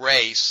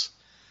race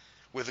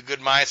with a good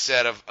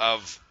mindset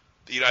of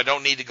I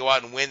don't need to go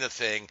out and win the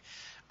thing.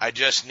 I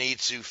just need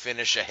to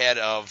finish ahead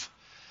of,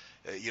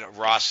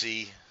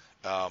 Rossi,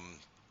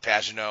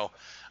 Pagenaud.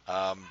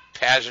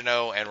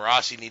 Pagenaud and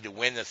Rossi need to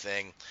win the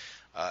thing.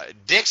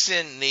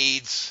 Dixon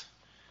needs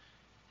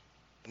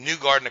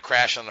Newgarden to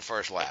crash on the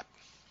first lap.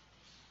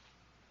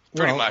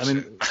 Pretty much.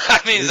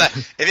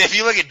 If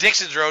you look at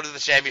Dixon's road to the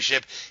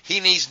championship, he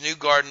needs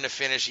Newgarden to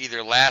finish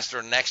either last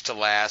or next to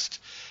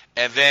last,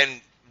 and then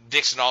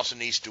Dixon also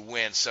needs to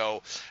win.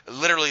 So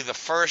literally the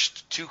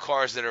first 2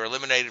 cars that are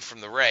eliminated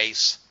from the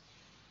race,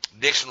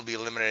 Dixon will be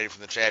eliminated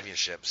from the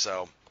championship.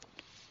 So.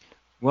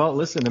 Well,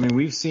 listen, I mean,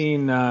 we've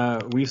seen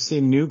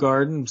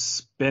Newgarden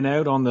spin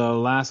out on the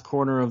last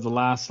corner of the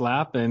last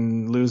lap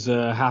and lose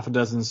a half a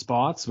dozen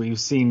spots. We've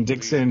seen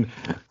Dixon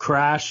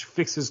crash,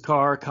 fix his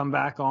car, come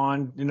back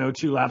on,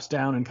 2 laps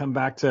down and come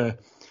back to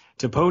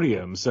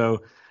podium.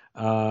 So,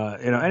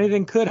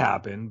 anything could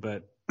happen,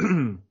 but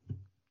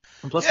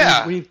plus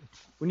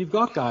when you've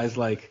got guys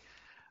like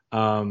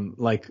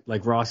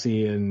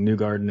Rossi and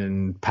Newgarden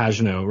and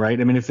Pagenaud, right?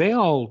 I mean, if they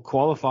all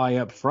qualify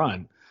up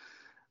front,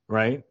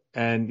 right?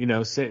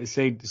 And,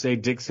 say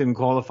Dixon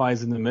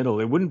qualifies in the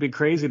middle, it wouldn't be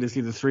crazy to see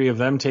the 3 of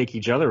them take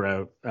each other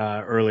out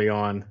early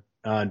on,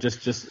 just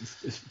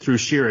through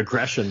sheer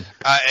aggression.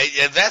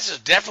 That's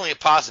definitely a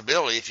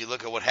possibility if you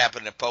look at what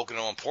happened at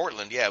Pocono and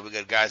Portland. Yeah, we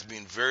got guys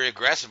being very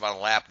aggressive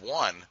on lap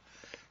 1.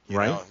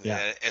 Right.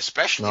 Yeah.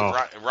 Especially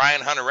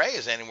Ryan Hunter-Reay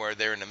is anywhere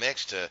there in the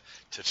mix to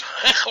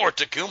or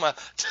Takuma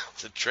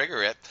to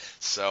trigger it.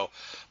 So,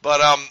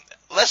 but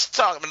let's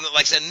talk.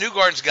 Like I said,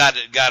 Newgarden's got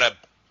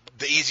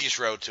the easiest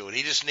road to it.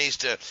 He just needs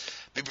to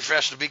be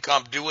professional, be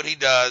calm, do what he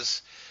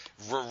does,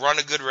 run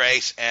a good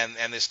race, and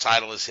this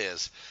title is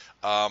his.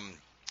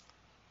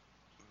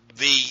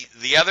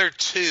 The other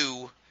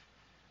 2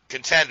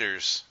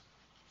 contenders,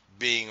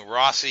 being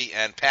Rossi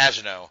and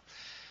Pagenaud,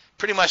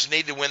 pretty much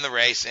need to win the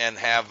race and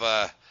have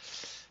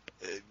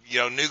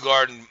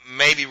Newgarden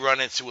maybe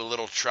run into a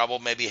little trouble,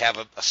 maybe have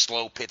a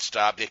slow pit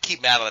stop. They keep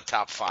him out of the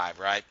top 5,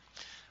 right?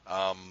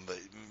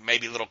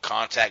 Maybe a little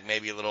contact,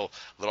 maybe a little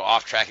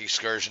off-track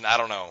excursion. I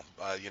don't know.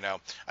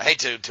 I hate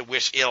to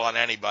wish ill on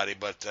anybody,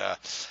 but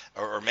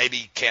or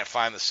maybe can't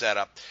find the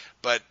setup.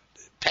 But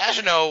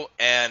Pagenaud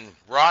and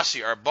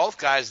Rossi are both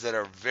guys that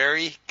are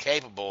very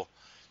capable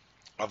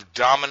of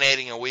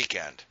dominating a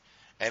weekend.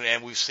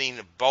 And we've seen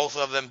both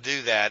of them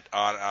do that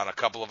on a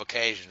couple of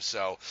occasions.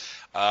 So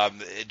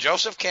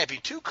Joseph can't be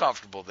too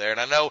comfortable there. And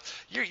I know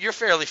you're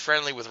fairly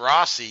friendly with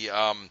Rossi.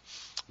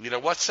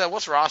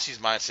 What's Rossi's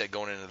mindset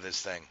going into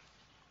this thing?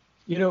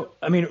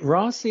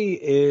 Rossi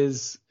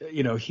is,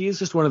 he is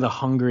just one of the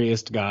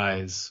hungriest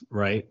guys,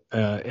 right?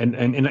 And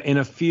in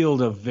a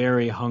field of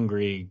very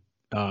hungry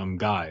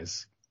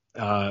guys.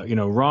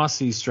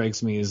 Rossi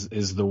strikes me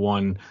as the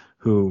one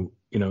who,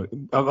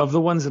 of the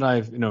ones that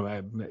I've,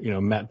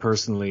 met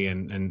personally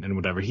and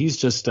whatever, he's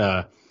just,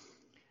 the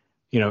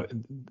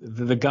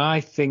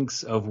guy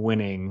thinks of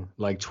winning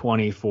like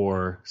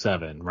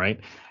 24/7, right?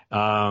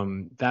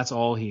 That's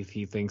all he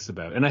thinks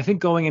about. And I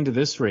think going into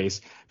this race,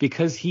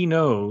 because he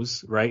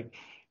knows, right?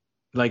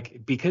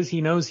 Because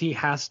he knows he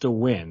has to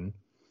win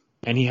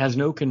and he has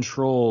no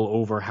control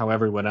over how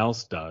everyone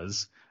else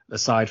does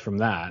aside from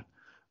that,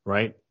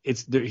 right?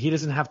 He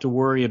doesn't have to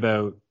worry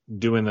about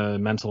doing the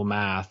mental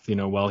math,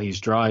 while he's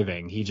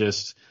driving. He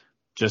just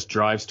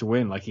drives to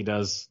win like he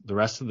does the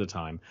rest of the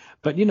time.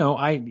 But he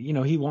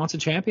wants a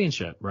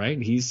championship,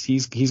 right?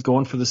 He's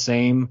going for the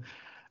same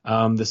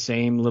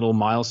little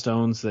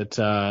milestones that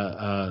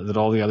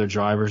all the other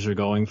drivers are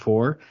going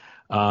for.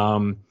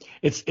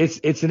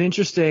 It's an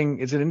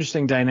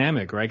interesting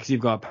dynamic, right? Because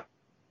you've got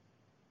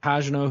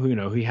Pagenaud,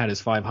 who he had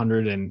his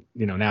 500, and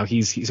now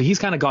he's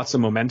kind of got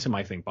some momentum,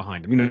 I think,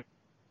 behind him.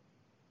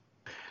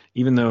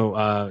 Even though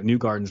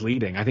Newgarden's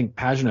leading, I think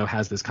Pagenaud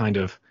has this kind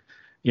of,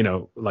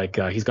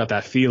 he's got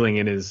that feeling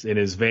in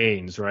his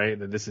veins, right?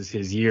 That this is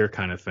his year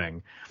kind of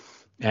thing.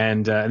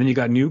 And then you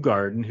got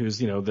Newgarden, who's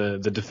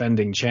the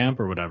defending champ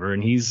or whatever,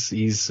 and he's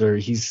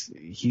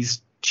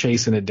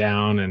chasing it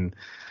down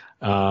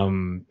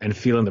and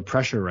feeling the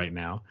pressure right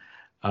now.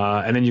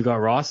 And then you got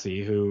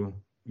Rossi, who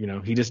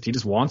he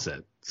just wants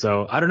it.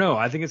 So I don't know.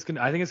 I think it's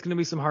gonna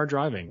be some hard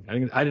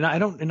driving. I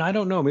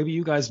don't know. Maybe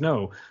you guys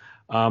know.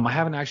 I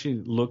haven't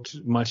actually looked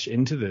much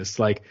into this,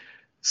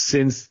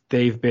 since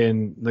they've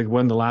been,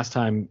 when the last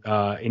time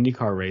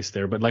IndyCar raced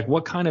there. But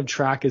what kind of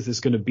track is this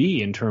going to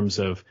be in terms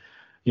of,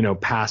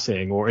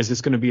 passing, or is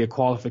this going to be a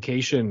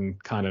qualification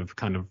kind of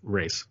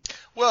race?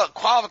 Well,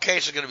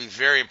 qualification is going to be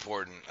very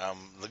important.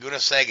 Laguna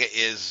Seca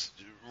is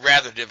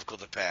rather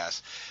difficult to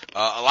pass.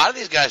 A lot of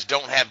these guys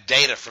don't have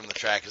data from the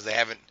track because they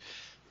haven't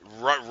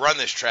run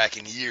this track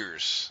in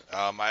years.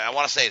 I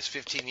want to say it's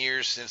 15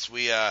 years since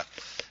we've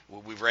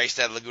raced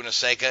at Laguna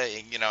Seca,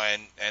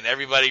 and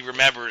everybody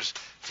remembers.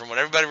 From what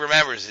everybody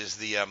remembers is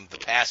the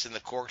pass in the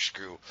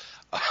corkscrew.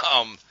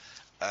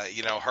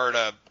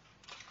 Herta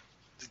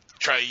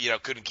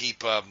couldn't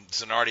keep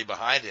Zanardi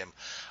behind him.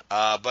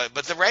 But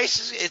the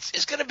race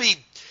it's going to be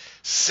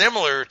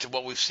similar to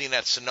what we've seen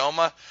at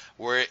Sonoma,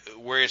 where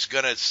it's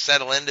going to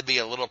settle in to be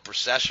a little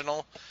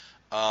processional.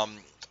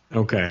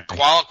 Okay.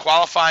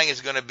 Qualifying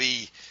is going to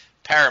be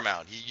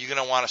paramount. You're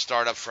going to want to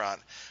start up front,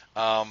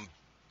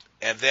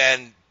 and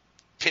then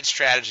pit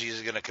strategy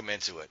is going to come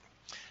into it.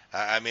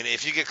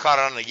 If you get caught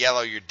on the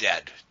yellow, you're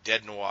dead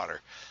in the water.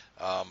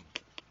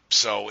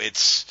 So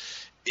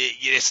it's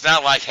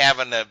not like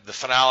having the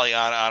finale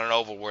on an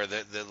oval where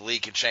the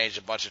lead can change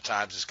a bunch of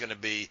times. It's going to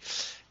be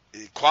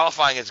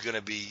qualifying is going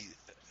to be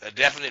a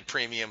definite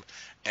premium,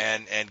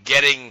 and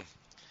getting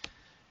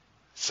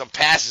some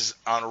passes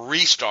on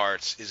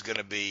restarts is going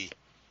to be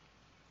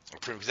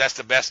because that's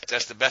the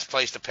best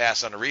place to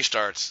pass on the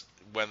restarts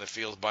when the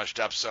field's bunched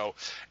up. So,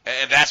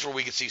 and that's where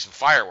we can see some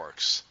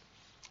fireworks.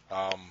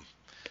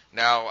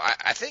 Now,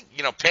 I think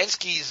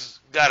Penske's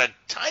got a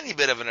tiny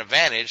bit of an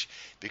advantage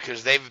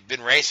because they've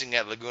been racing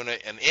at Laguna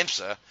and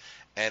IMSA,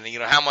 and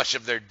how much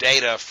of their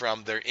data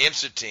from their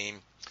IMSA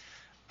team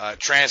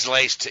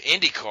translates to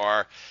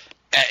IndyCar.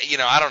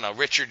 I don't know.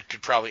 Richard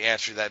could probably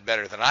answer that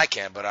better than I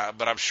can, but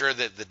I'm sure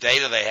that the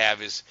data they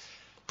have is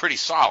pretty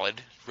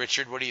solid.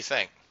 Richard, what do you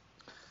think?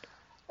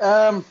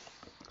 I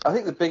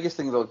think the biggest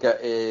thing they'll get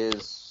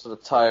is sort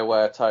of tire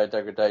wear, tire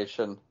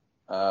degradation.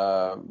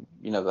 How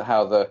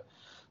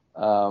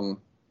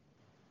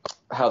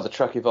the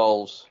track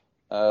evolves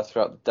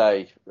throughout the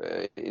day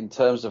in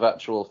terms of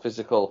actual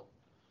physical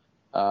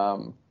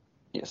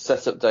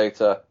setup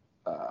data.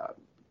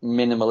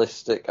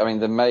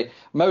 Minimalistic.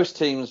 Most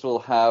teams will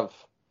have,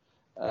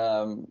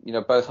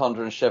 both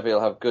Honda and Chevy will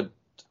have good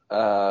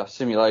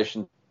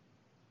simulation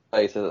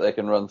data that they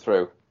can run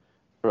through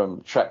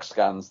from track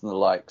scans and the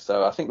like.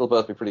 So I think they'll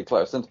both be pretty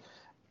close. And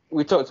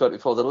we talked about it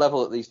before, the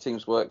level that these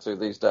teams work to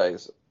these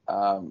days.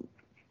 I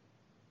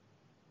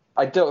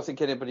don't think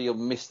anybody will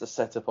miss the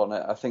setup on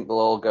it. I think they'll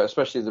all go,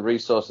 especially the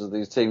resources of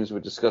these teams we're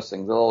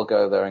discussing, they'll all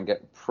go there and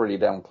get pretty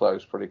damn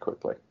close pretty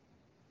quickly.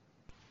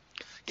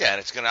 Yeah,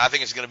 and I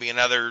think it's going to be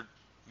another,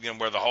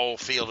 where the whole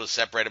field is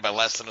separated by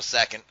less than a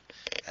second,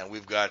 and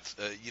we've got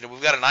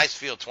a nice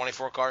field,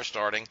 24 cars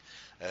starting.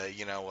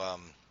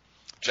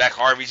 Jack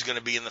Harvey's going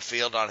to be in the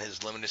field on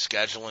his limited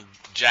schedule, and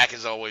Jack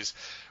is always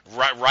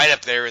right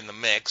up there in the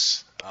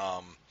mix.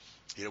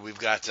 We've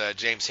got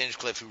James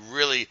Hinchcliffe, who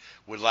really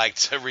would like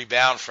to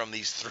rebound from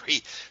these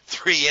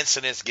three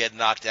incidents, get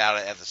knocked out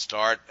at the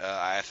start.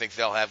 I think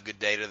they'll have good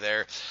data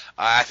there.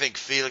 I think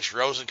Felix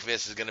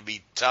Rosenqvist is going to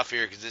be tough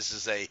here because this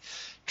is a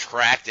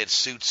track that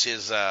suits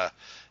his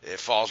it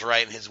falls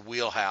right in his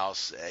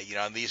wheelhouse.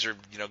 And these are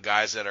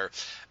guys that are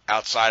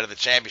outside of the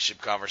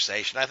championship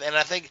conversation. And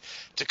I think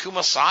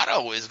Takuma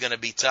Sato is going to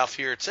be tough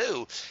here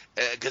too,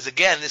 because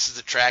again, this is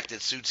a track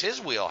that suits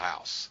his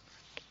wheelhouse.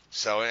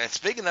 So, and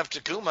speaking of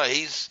Takuma,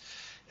 he's,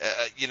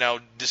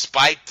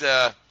 despite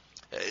the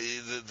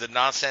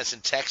nonsense in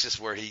Texas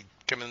where he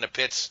came in the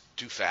pits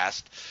too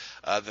fast,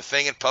 the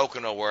thing in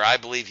Pocono where I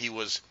believe he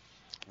was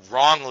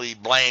wrongly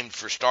blamed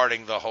for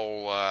starting the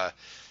whole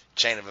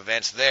chain of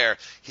events there,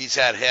 he's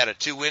had a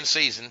 2-win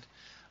season.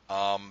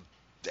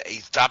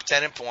 He's top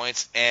 10 in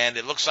points, and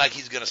it looks like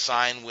he's going to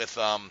sign with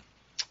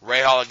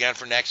Rahal again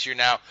for next year.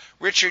 Now,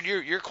 Richard,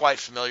 you're quite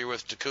familiar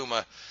with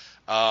Takuma.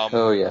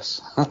 Oh yes.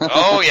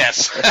 Oh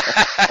yes.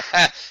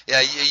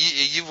 Yeah,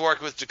 you've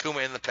worked with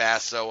Takuma in the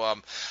past, so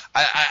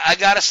I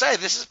gotta say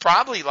this is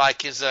probably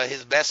like his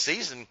best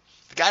season.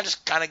 The guy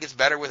just kind of gets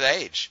better with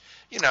age.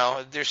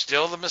 There's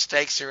still the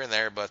mistakes here and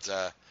there, but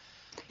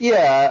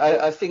yeah,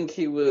 I think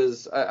he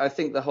was. I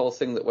think the whole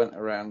thing that went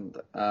around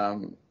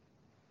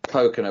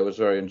Pocono was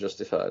very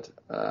unjustified,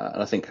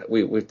 and I think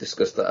we've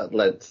discussed that at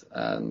length.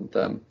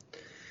 And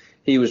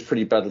he was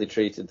pretty badly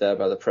treated there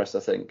by the press, I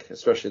think,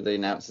 especially the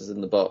announcers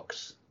in the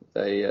box.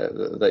 They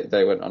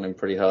went on him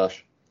pretty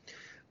harsh.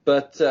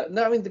 But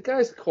no, I mean, the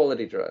guy's a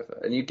quality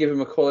driver, and you give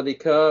him a quality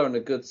car and a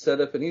good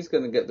setup, and he's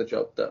going to get the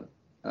job done.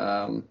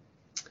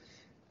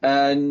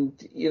 And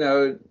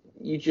you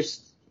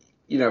just,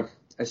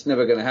 it's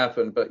never going to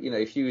happen. But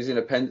if he was in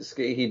a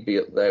Penske, he'd be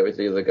up there with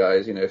the other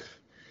guys.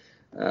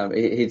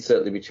 He'd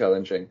certainly be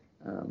challenging.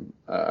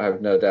 I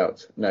have no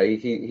doubt. No,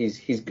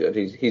 he's good.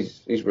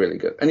 He's really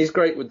good, and he's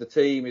great with the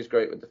team. He's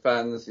great with the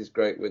fans. He's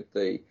great with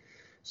the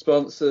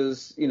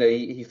sponsors.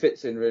 He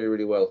fits in really,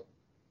 really well.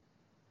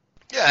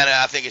 Yeah, and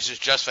I think it's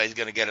just justified. He's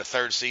going to get a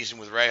third season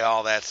with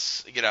Rahal.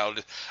 That's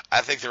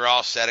I think they're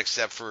all set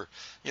except for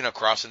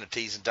crossing the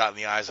T's and dotting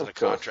the I's on the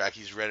contract.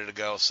 He's ready to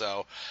go.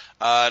 So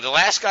the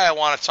last guy I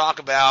want to talk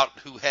about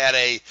who had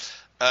a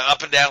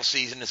up and down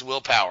season is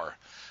Will Power,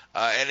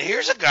 and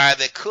here's a guy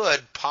that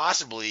could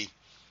possibly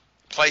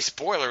play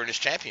spoiler in his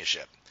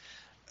championship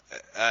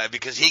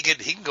because he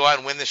can go out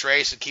and win this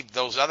race and keep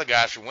those other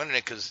guys from winning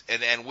it.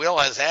 And Will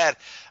has had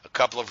a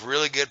couple of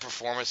really good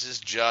performances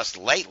just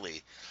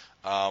lately.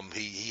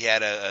 He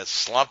had a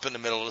slump in the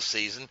middle of the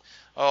season,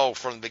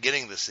 from the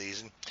beginning of the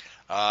season.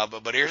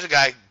 But here's a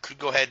guy who could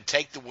go ahead and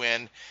take the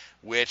win,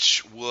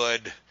 which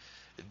would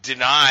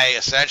deny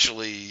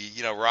essentially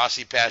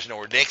Rossi, Pagenaud,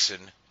 or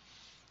Dixon,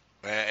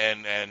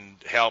 and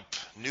help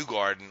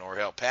Newgarden or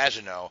help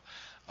Pagenaud.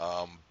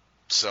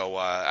 So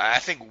I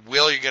think,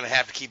 Will, you're going to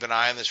have to keep an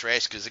eye on this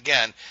race because,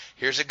 again,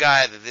 here's a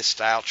guy that this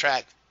style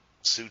track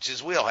suits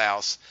his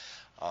wheelhouse.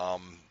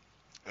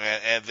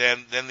 And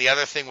then the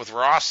other thing with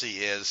Rossi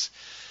is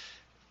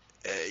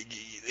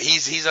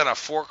he's on a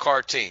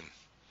 4-car team.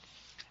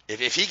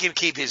 If he can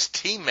keep his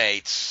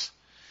teammates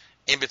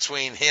in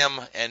between him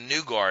and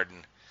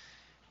Newgarden,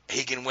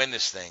 he can win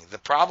this thing. The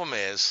problem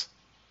is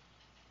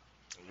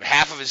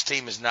half of his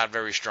team is not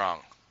very strong.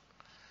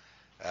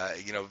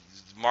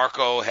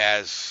 Marco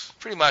has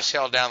pretty much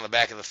held down the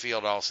back of the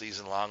field all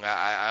season long.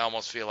 I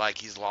almost feel like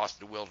he's lost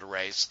the will to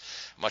race.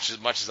 Much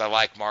as I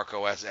like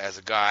Marco as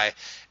a guy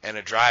and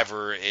a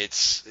driver,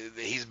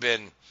 he's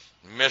been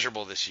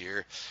miserable this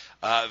year.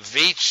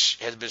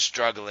 Veach has been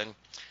struggling.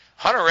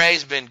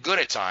 Hunter-Reay's been good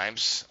at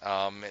times.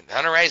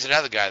 Hunter-Reay's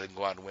another guy that can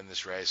go out and win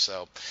this race.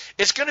 So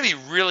it's going to be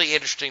really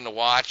interesting to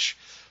watch.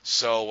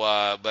 So,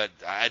 but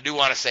I do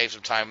want to save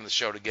some time in the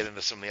show to get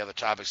into some of the other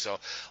topics. So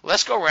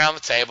let's go around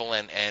the table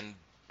and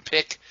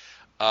pick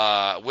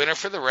winner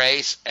for the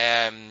race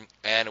and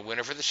a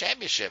winner for the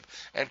championship.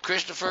 And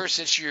Christopher,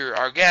 since you're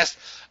our guest,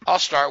 I'll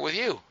start with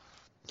you.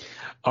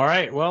 All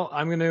right. Well,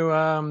 I'm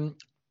gonna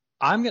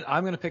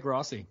pick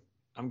Rossi.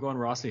 I'm going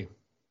Rossi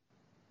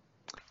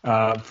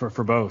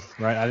for both.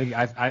 Right.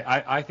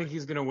 I think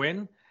he's gonna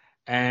win,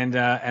 and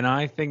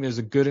I think there's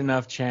a good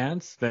enough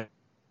chance that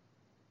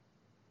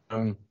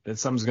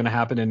something's going to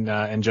happen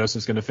and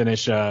Joseph's going to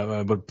finish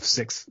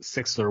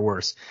sixth or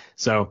worse.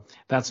 So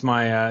that's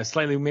my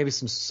slightly maybe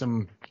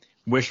some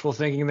wishful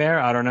thinking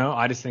there. I don't know.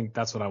 I just think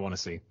that's what I want to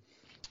see.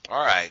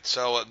 All right.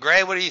 So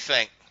Gray, what do you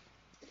think?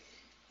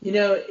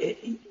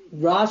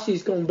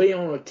 Rossi's going to be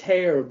on a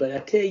tear, but I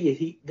tell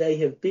you,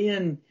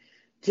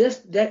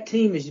 that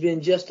team has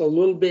been just a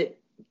little bit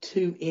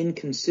too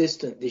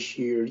inconsistent this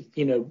year.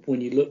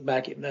 When you look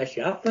back at last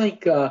year, I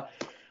think the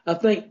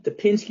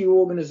Penske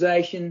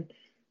organization,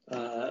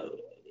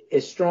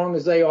 as strong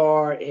as they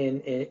are,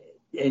 and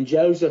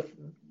Joseph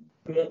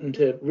wanting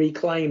to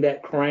reclaim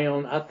that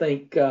crown. I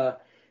think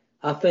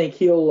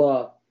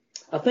he'll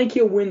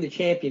win the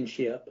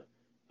championship.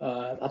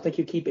 I think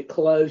he'll keep it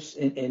close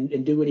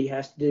and do what he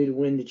has to do to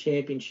win the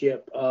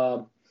championship.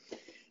 Far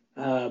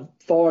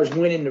as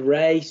winning the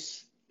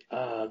race,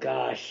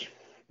 that's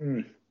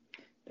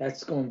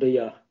going to be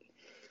I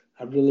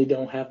really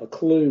don't have a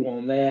clue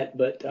on that,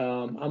 but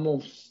I'm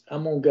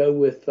gonna go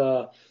with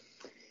another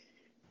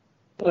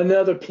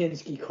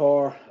Penske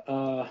car.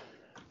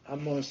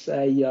 I'm gonna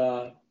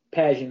say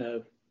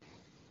Pagenaud.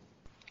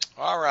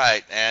 All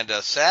right, and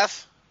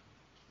Seth?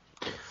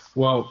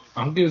 Well,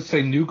 I'm going to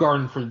say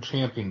Newgarden for the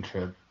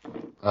championship.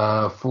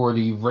 For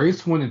the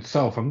race win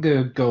itself, I'm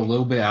going to go a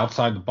little bit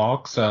outside the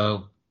box.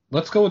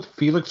 Let's go with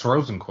Felix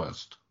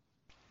Rosenqvist.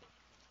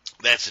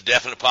 That's a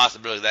definite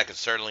possibility. That could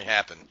certainly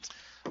happen.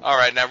 All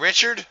right, now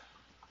Richard?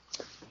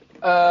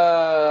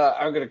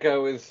 I'm going to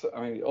go with,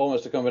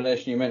 almost a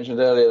combination you mentioned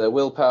earlier, the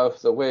Will Power for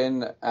the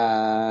win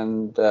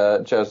and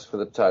Joseph for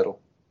the title.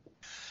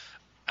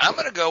 I'm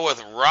going to go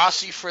with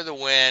Rossi for the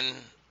win,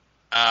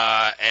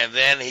 and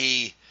then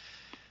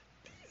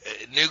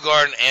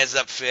Newgarden ends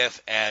up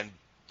fifth, and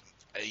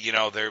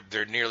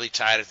they're nearly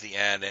tied at the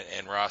end,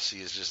 and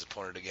Rossi is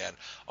disappointed again.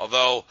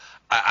 Although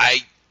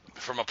I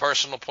from a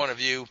personal point of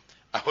view,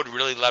 I would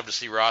really love to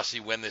see Rossi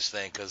win this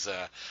thing because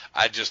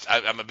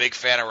I'm a big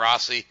fan of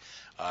Rossi.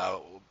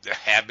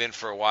 Have been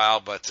for a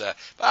while, but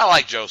I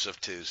like Joseph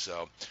too.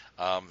 So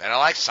and I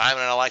like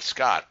Simon and I like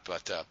Scott,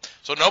 but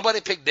so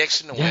nobody picked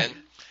Dixon to win.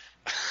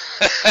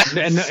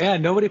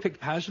 And nobody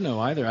picked Pagenaud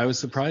either. I was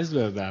surprised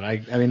about that. I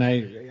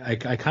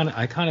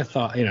kind of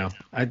thought,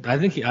 I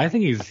think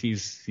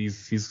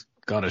he's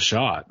got a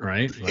shot,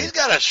 right? He's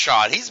got a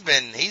shot. He's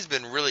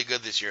been really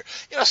good this year.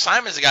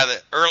 Simon's a guy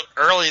that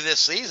early this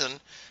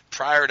season,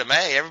 prior to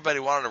May, everybody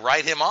wanted to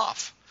write him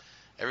off.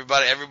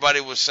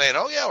 Everybody was saying,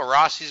 "Oh yeah, well,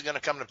 Rossi's going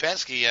to come to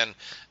Penske, and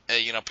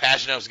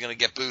Pagenaud's going to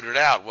get booted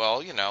out."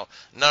 Well,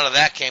 none of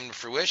that came to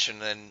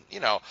fruition, and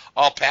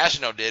all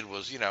Pagenaud did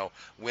was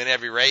win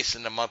every race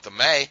in the month of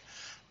May,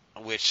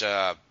 which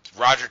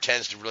Roger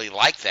tends to really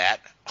like that.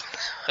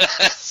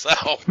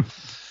 So,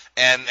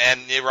 and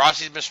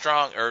Rossi's been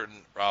strong, or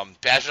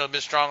Pagenaud's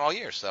been strong all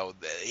year, so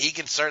he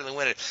can certainly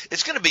win it.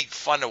 It's going to be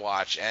fun to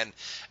watch, and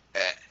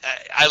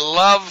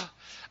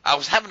I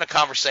was having a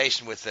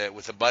conversation with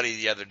a buddy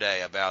the other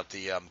day about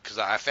because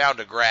I found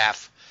a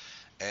graph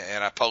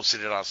and I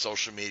posted it on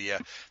social media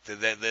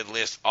that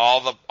lists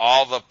all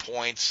the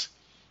points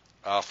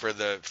for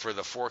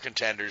the four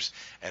contenders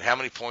and how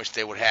many points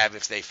they would have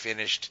if they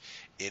finished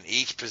in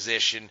each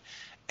position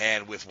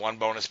and with 1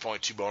 bonus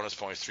point, 2 bonus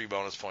points, 3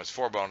 bonus points,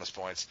 4 bonus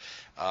points,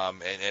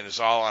 and it's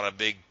all on a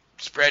big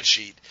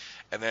spreadsheet.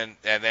 And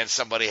then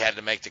somebody had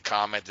to make the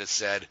comment that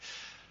said,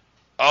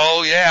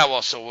 "Oh, yeah,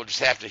 well, so we'll just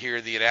have to hear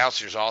the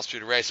announcers all through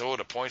the race. Oh,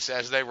 the points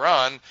as they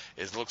run,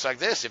 it looks like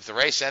this. If the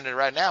race ended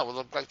right now, it would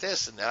look like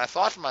this." And then I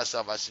thought to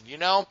myself, I said,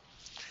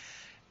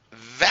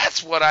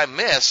 that's what I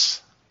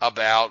miss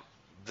about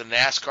the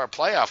NASCAR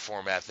playoff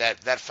format,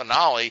 that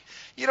finale.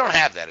 You don't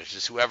have that. It's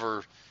just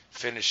whoever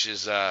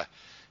finishes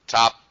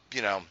top,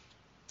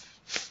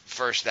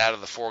 first out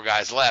of the 4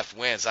 guys left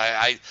wins.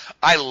 I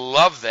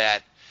love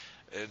that.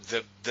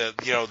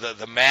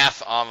 The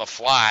math on the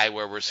fly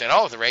where we're saying,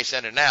 oh, the race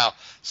ended now.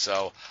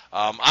 So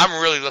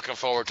I'm really looking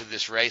forward to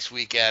this race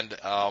weekend.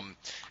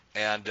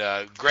 And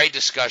great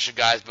discussion,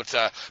 guys. But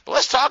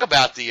let's talk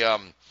about the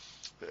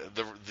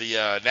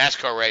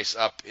NASCAR race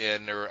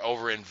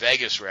over in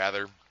Vegas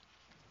rather.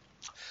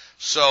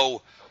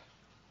 So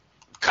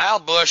Kyle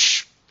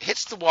Busch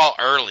hits the wall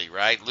early,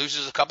 right?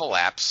 Loses a couple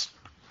laps.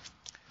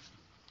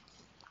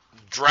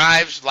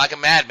 Drives like a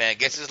madman,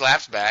 gets his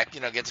laps back,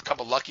 gets a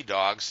couple lucky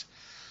dogs.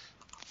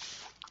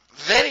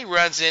 Then he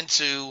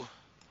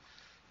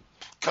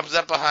comes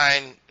up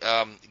behind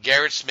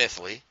Garrett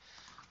Smithley,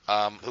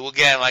 who,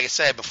 again, like I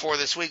said, before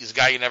this week, is a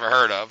guy you never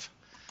heard of.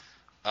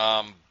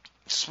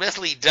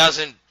 Smithley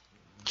doesn't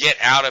get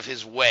out of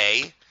his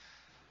way,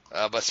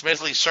 but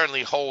Smithley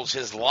certainly holds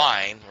his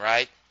line,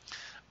 right?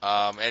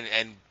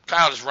 And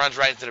Kyle just runs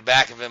right into the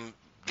back of him,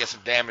 gets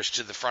some damage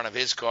to the front of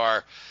his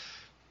car,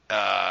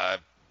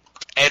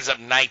 ends up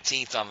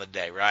 19th on the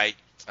day, right?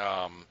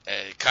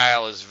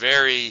 Kyle is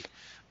very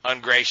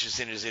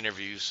ungracious in his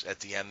interviews at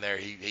the end there.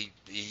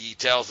 He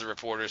tells the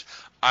reporters,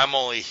 "I'm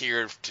only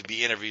here to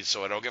be interviewed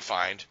so I don't get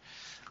fined."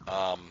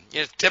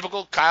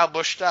 Typical Kyle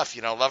Busch stuff.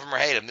 Love him or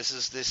hate him. This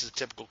is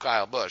typical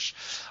Kyle Busch.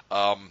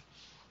 And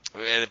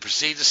it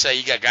proceeds to say,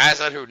 you got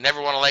guys out here who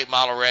never won a late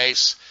model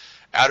race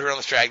out here on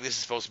the track. This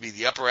is supposed to be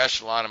the upper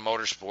echelon of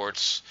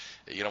motorsports.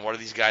 What are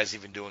these guys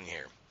even doing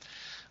here?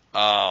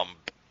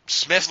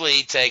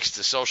 Smithley takes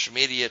to social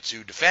media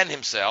to defend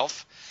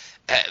himself.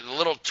 A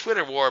little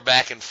Twitter war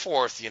back and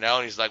forth,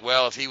 and he's like,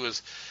 well, the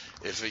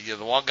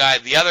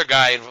other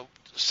guy,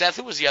 Seth,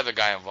 who was the other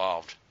guy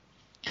involved?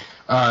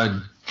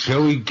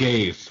 Joey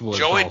Gase was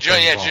involved.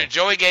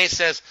 Joey Gase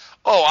says,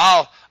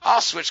 "Oh,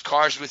 I'll switch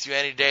cars with you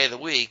any day of the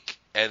week,"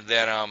 and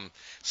then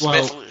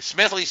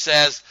Smithley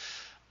says,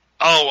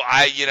 "Oh,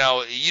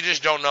 you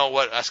just don't know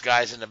what us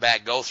guys in the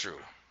back go through."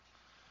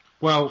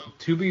 Well,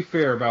 to be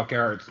fair about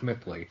Garrett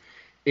Smithley,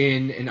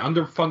 in an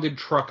underfunded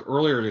truck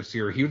earlier this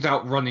year, he was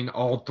outrunning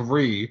all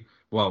three.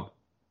 Well,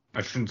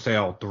 I shouldn't say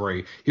all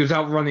three. He was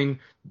outrunning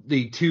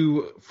the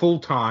two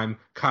full-time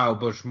Kyle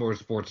Busch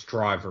Motorsports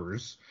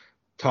drivers,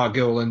 Todd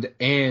Gilliland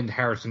and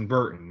Harrison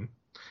Burton.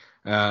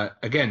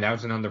 Again, that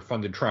was an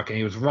underfunded truck, and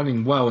he was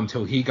running well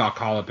until he got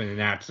caught up in an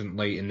accident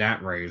late in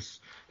that race.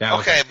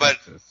 Okay,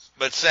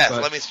 but Seth,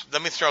 let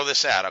me throw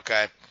this out,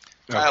 okay?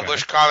 Kyle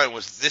Busch comment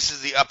was, this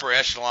is the upper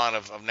echelon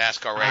of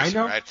NASCAR racing,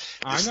 right?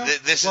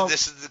 This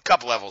is the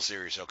Cup level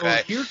series,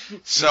 okay?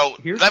 Well,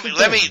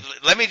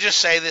 let me just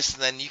say this,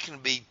 and then you can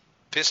be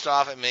pissed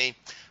off at me,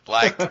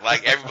 like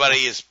everybody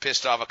is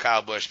pissed off at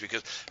Kyle Busch,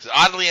 because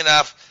oddly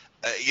enough,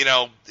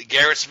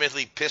 Garrett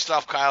Smithley pissed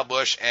off Kyle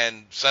Busch,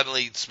 and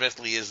suddenly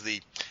Smithley is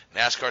the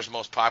NASCAR's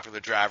most popular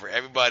driver.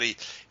 Everybody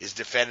is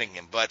defending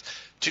him. But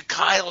to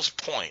Kyle's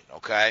point,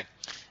 okay,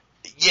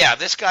 yeah,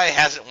 this guy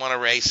hasn't won a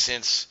race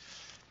since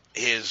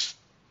his,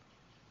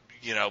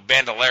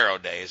 Bandolero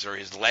days or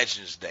his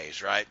Legends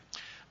days, right?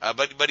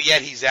 But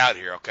yet he's out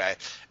here, okay?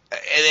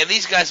 And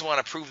these guys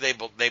want to prove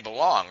they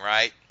belong,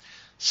 right?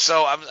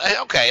 So,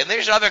 okay, and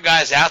there's other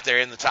guys out there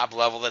in the top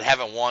level that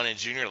haven't won in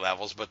junior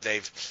levels, but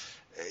they've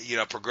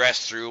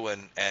progressed through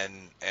and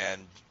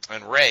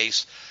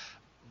race.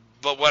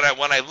 But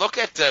when I look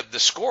at the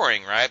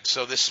scoring, right?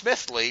 So the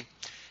Smithley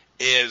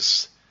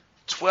is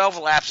 12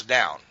 laps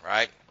down,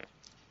 right?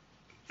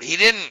 He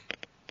didn't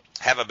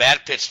have a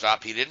bad pit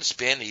stop. He didn't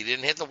spin. He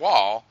didn't hit the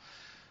wall.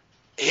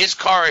 His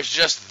car is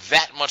just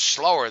that much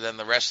slower than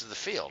the rest of the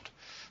field.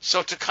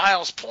 So to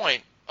Kyle's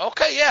point,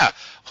 okay, yeah,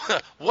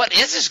 what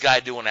is this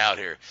guy doing out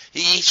here?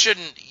 He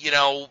shouldn't,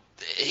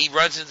 he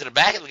runs into the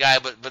back of the guy,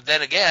 but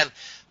then again,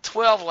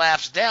 12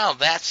 laps down,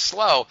 that's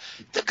slow.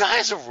 The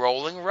guy's a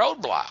rolling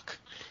roadblock.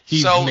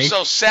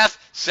 So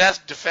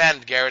Seth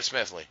defend Garrett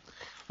Smithley.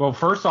 Well,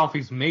 first off,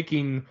 he's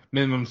making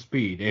minimum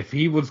speed. If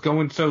he was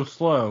going so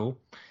slow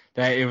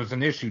that it was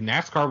an issue,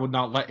 NASCAR would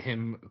not let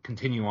him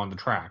continue on the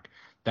track.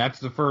 That's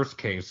the first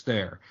case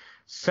there.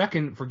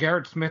 Second, for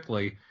Garrett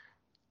Smithley,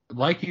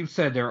 like you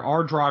said, there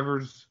are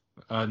drivers.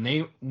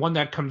 One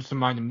that comes to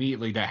mind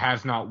immediately that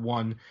has not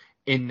won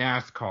in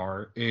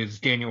NASCAR is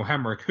Daniel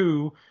Hemrick,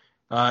 who,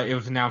 it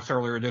was announced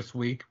earlier this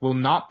week, will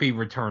not be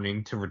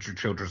returning to Richard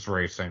Childress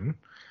Racing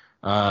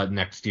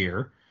next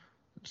year.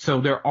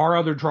 So there are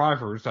other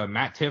drivers.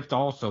 Matt Tifft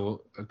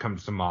also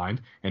comes to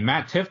mind, and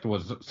Matt Tifft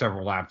was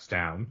several laps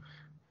down.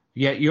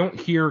 Yet you don't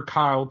hear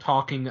Kyle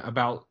talking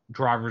about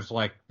drivers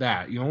like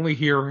that. You only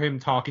hear him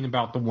talking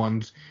about the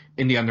ones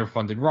in the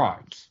underfunded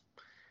rides.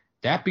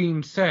 That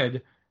being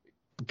said,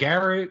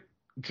 Garrett,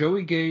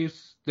 Joey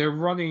Gase, they're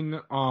running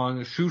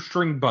on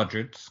shoestring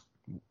budgets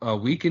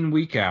week in,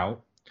 week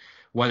out,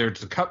 whether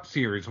it's the Cup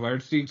Series, whether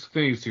it's the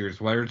Xfinity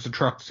Series, whether it's the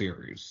Truck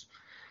Series.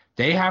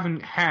 They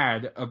haven't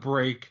had a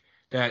break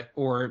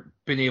or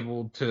been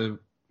able to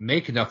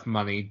make enough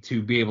money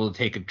to be able to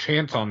take a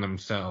chance on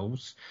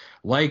themselves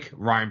like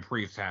Ryan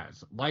Preece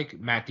has, like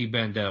Matt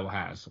DiBenedetto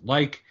has,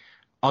 like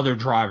other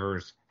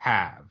drivers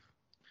have.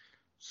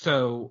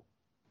 So,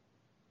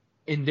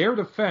 in their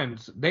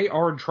defense, they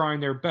are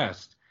trying their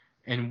best.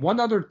 And one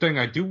other thing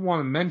I do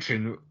want to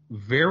mention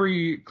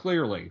very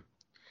clearly.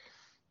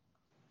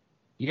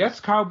 Yes,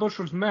 Kyle Busch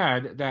was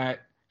mad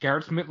that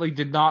Garrett Smithley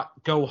did not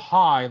go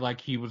high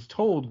like he was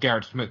told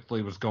Garrett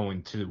Smithley was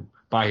going to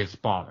by his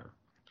spotter.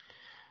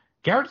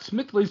 Garrett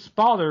Smithley's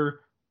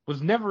spotter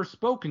was never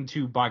spoken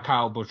to by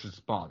Kyle Busch's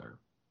spotter.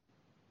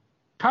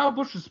 Kyle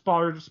Busch's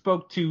spotter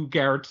spoke to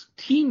Garrett's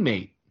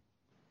teammate,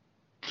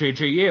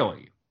 J.J.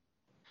 Yeley.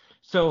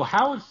 So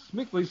how is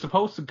Smithley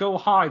supposed to go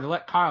high to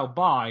let Kyle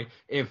by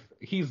if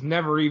he's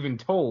never even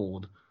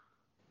told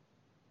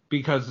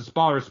because the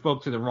spotter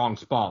spoke to the wrong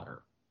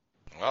spotter?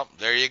 Well,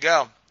 there you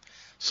go.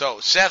 So,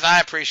 Seth,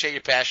 I appreciate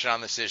your passion on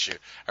this issue.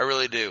 I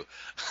really do.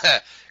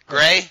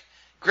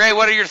 Gray,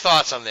 what are your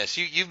thoughts on this?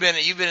 You've been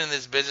in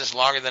this business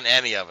longer than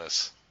any of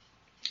us.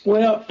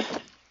 Well,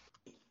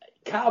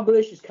 Kyle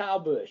Busch is Kyle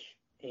Busch,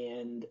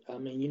 and I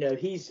mean,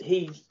 he's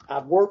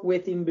I've worked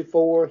with him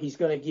before. He's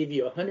going to give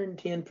you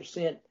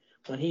 110%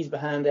 when he's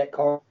behind that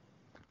car,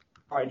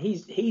 and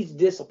he's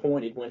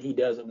disappointed when he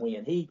doesn't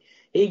win. He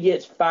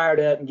gets fired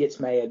up and gets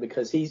mad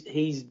because he's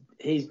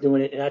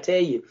doing it. And I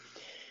tell you,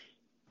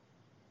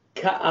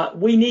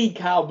 we need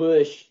Kyle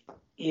Busch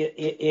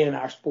in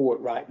our sport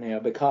right now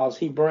because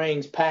he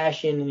brings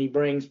passion and he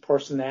brings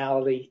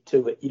personality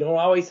to it. You don't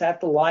always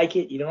have to like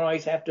it. You don't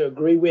always have to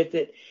agree with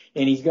it.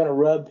 And he's going to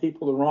rub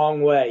people the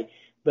wrong way.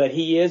 But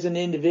he is an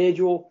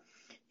individual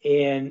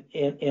in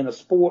a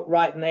sport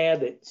right now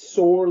that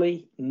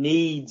sorely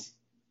needs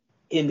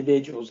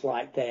individuals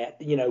like that.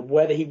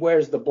 Whether he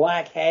wears the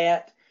black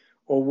hat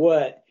or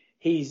what,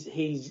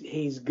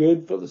 he's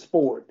good for the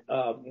sport,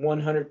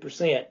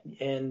 100%.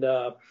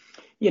 And,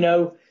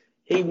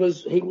 he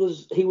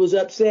was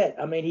upset.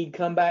 I mean, he'd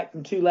come back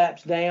from 2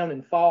 laps down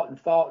and fought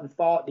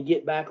to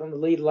get back on the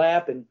lead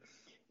lap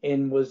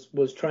and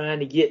was trying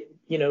to get,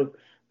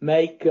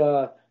 make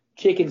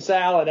chicken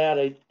salad out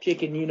of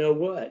chicken,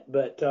 what.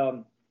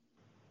 But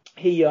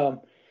he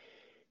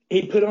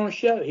he put on a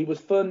show. He was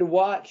fun to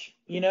watch.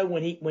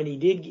 When he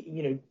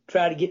did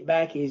try to get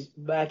back his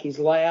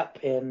lap,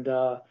 and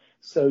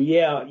so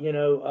yeah,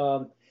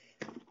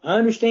 I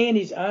understand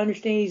he's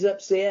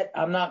upset.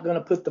 I'm not going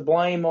to put the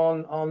blame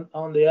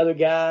on the other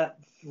guy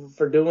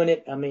for doing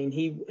it. I mean,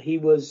 he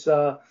was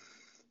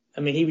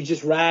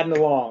just riding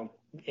along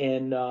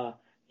and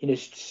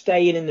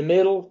staying in the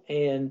middle.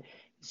 And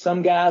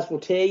some guys will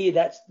tell you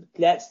that's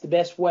the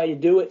best way to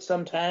do it.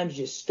 Sometimes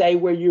just stay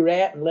where you're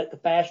at and let the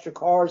faster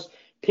cars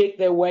pick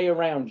their way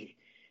around you,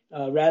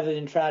 rather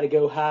than try to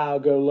go high or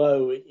go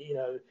low.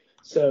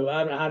 So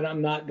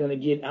I'm not going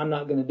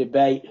to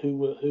debate who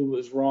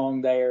was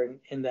wrong there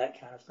and that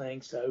kind of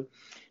thing. So,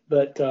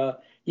 but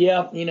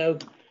yeah,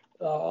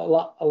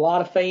 a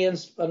lot of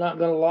fans are not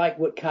going to like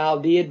what Kyle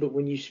did, but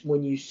when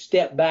you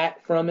step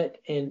back from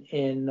it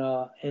and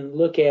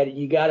look at it,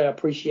 you got to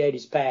appreciate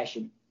his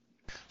passion.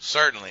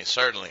 Certainly.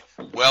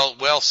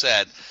 Well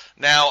said.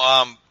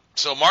 Now,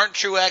 so Martin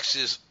Truex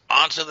is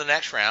on to the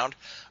next round.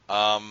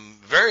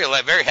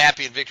 Very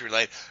happy in victory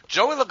lane.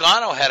 Joey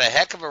Logano had a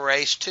heck of a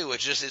race too.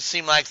 It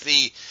seemed like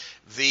the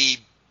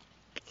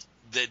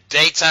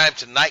daytime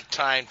to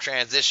nighttime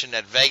transition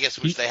at Vegas,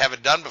 which they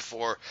haven't done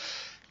before,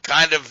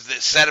 kind of the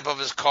setup of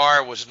his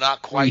car was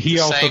not quite the same. He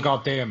also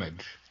got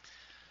damage.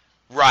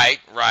 Right.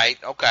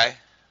 Okay.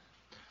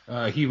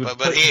 He was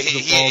but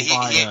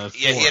he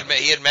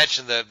had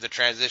mentioned the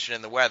transition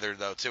in the weather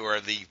though too, or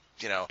the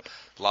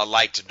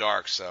light to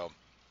dark. So,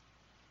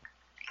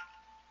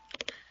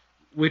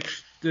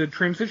 which the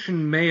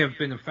transition may have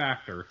been a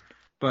factor,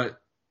 but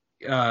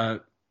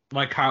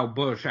like Kyle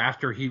Busch,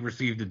 after he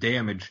received the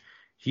damage,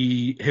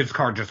 his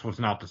car just was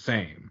not the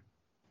same.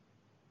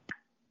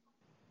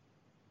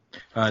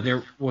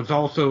 There was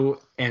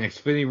also an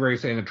Xfinity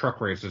race and a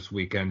truck race this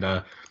weekend.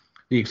 The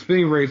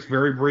Xfinity race,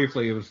 very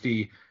briefly, it was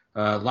the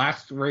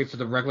last race of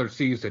the regular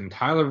season.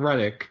 Tyler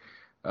Reddick,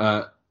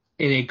 in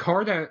a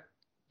car that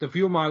the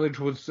fuel mileage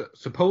was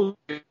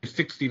supposedly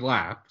 60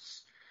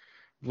 laps,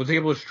 was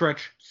able to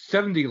stretch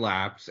 70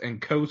 laps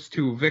and coast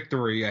to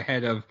victory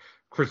ahead of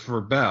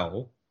Christopher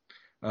Bell.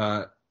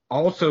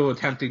 Also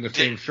attempting the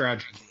same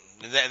strategy.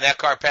 That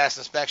car passed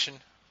inspection?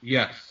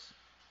 Yes.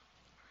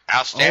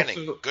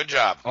 Outstanding. Good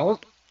job.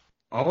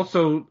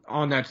 Also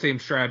on that same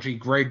strategy,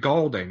 Greg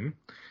Gaulding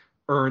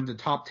earned the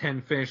top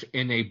 10 finish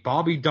in a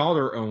Bobby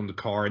Dollar-owned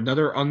car,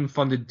 another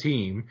unfunded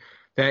team.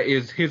 That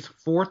is his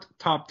fourth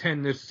top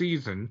 10 this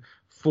season,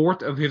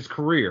 fourth of his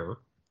career.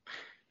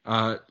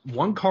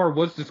 One car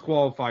was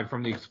disqualified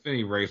from the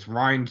Xfinity race,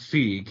 Ryan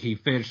Sieg. He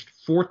finished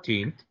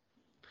 14th.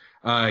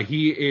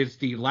 He is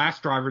the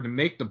last driver to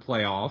make the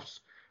playoffs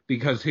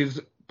because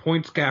his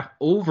points gap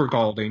over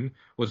Gaulding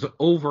was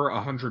over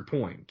 100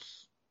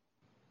 points.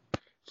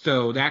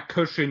 So that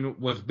cushion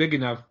was big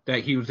enough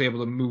that he was able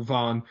to move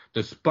on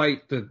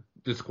despite the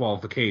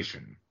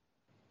disqualification.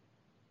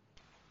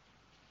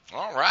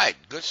 All right,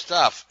 good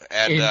stuff.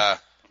 And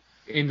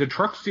in the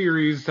Truck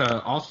Series,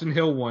 Austin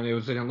Hill won. It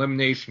was an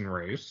elimination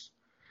race.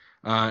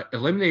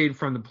 Eliminated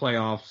from the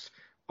playoffs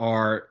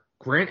are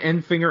Grant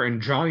Enfinger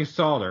and Johnny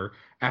Sauter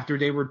after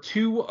they were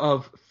two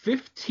of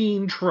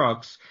 15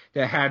 trucks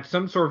that had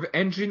some sort of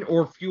engine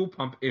or fuel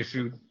pump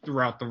issue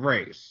throughout the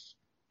race.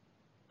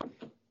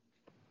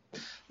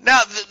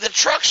 Now, the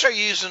trucks are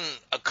using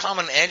a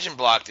common engine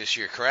block this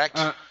year, correct?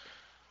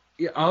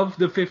 Of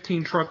the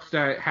 15 trucks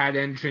that had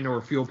engine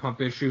or fuel pump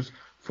issues,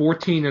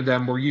 14 of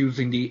them were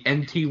using the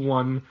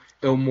NT1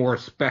 Ilmore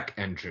spec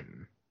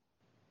engine.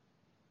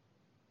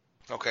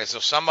 Okay, so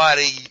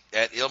somebody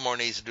at Ilmore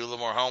needs to do a little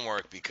more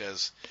homework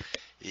because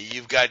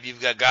you've got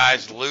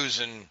guys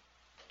losing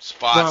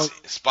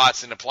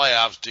spots in the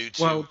playoffs due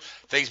to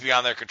things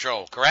beyond their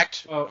control.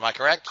 Correct? Am I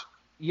correct?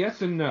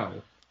 Yes and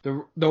no.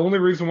 The only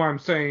reason why I'm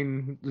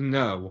saying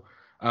no,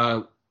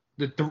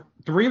 the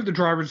three of the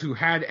drivers who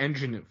had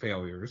engine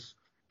failures,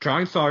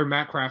 Johnny Sauter,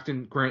 Matt Craft,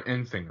 and Grant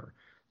Enfinger,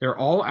 they're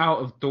all out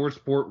of Thor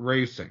Sport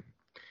Racing.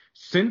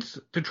 Since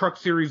the Truck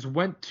Series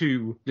went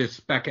to this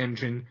spec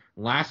engine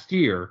last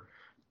year,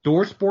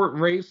 Thor Sport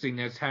Racing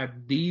has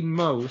had the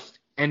most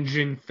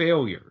engine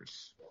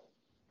failures.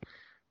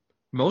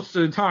 Most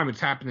of the time it's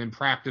happened in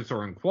practice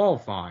or in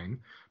qualifying,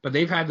 but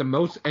they've had the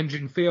most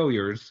engine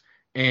failures,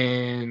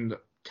 and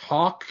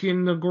talk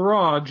in the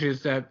garage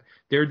is that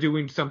they're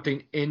doing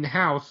something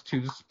in-house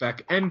to the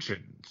spec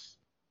engines.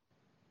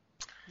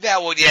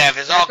 That would, if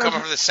it's all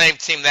coming from the same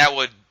team, that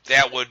would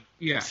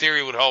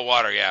theory would hold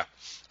water, yeah.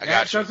 I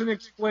got you. That doesn't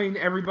explain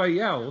everybody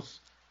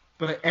else,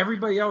 but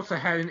everybody else that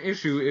had an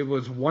issue, it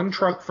was one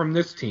truck from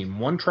this team,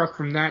 one truck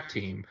from that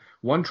team,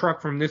 one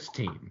truck from this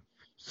team.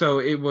 So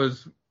it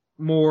was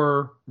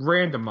more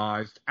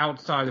randomized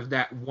outside of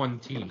that one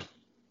team.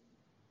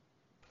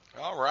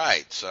 All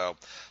right, so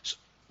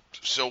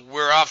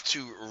we're off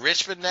to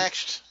Richmond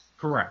next?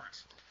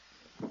 Correct.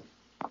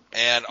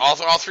 And all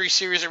three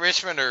series at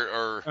Richmond,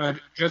 or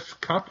just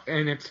Cup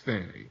and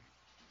Xfinity.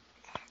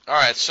 All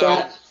right,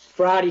 so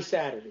Friday,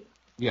 Saturday.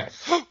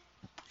 Yes.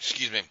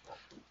 Excuse me.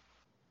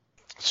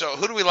 So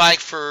who do we like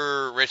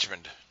for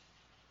Richmond?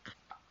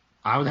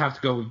 I would have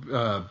to go with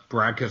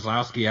Brad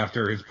Keselowski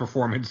after his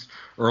performance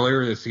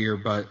earlier this year.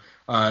 But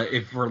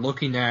if we're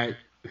looking at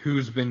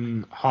who's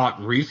been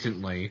hot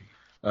recently,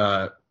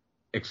 it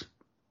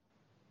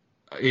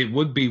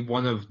would be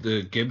one of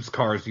the Gibbs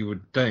cars, you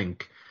would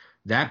think.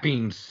 That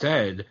being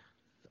said,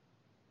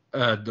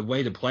 the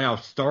way the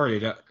playoffs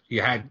started,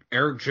 you had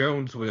Eric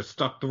Jones with a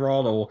stuck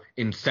throttle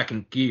in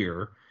second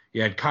gear.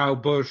 You had Kyle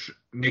Busch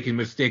making a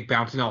mistake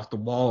bouncing off the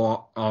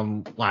wall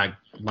on like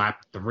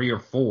lap 3 or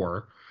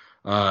 4.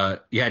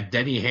 You had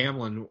Denny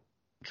Hamlin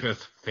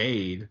just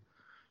fade.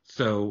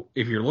 So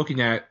if you're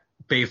looking at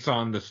based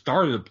on the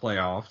start of the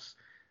playoffs,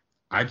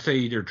 I'd say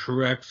either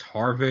Truex,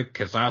 Harvick,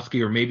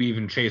 Keselowski, or maybe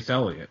even Chase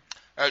Elliott.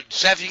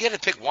 Seth, you get to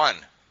pick one.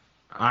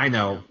 I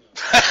know.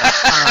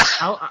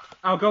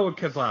 I'll go with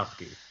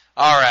Keselowski.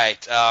 All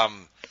right,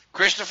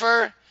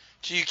 Christopher,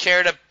 do you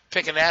care to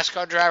pick a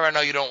NASCAR driver? I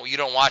know you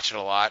don't watch it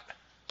a lot.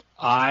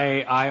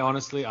 I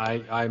honestly,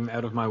 I'm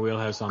out of my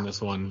wheelhouse on this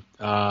one.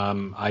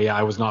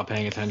 I was not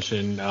paying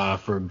attention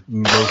for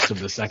most of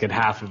the second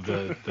half of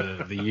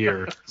the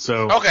year.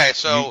 So okay,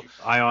 so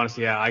I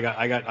honestly,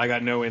 I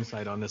got no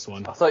insight on this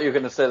one. I thought you were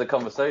going to say the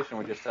conversation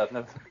we just had.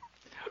 No.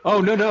 Oh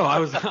no, I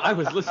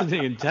was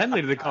listening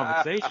intently to the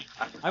conversation.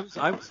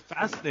 I was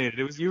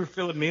fascinated. You were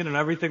filling me in on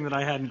everything that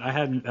I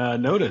hadn't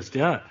noticed.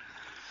 Yeah.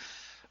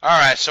 All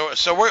right, so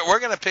we're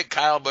gonna pick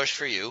Kyle Busch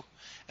for you,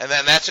 and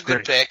then that's a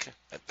good pick.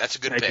 That's a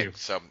good Thank pick. you.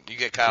 So you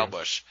get Kyle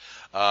Busch.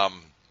 Now,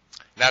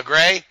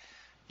 Gray,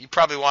 you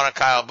probably wanted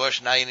Kyle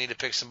Busch. Now you need to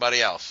pick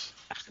somebody else.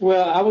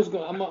 Well,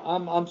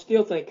 I'm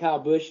still think Kyle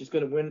Busch is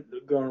going to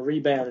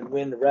rebound and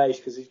win the race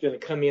because he's going to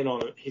come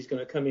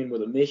in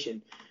with a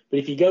mission. But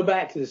if you go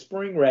back to the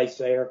spring race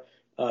there,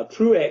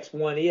 Truex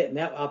won it, and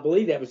I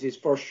believe that was his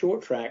first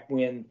short track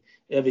win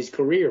of his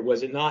career.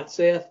 Was it not,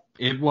 Seth?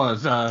 It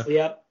was.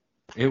 Yep.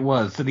 It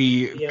was.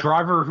 The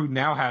driver who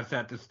now has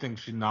that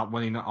distinction not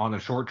winning on a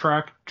short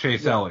track,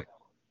 Chase Elliott.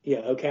 Yeah,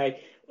 okay.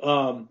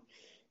 I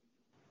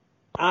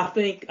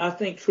think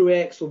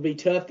Truex will be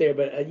tough there,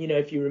 but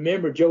if you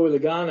remember, Joey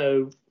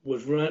Logano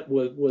was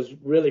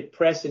really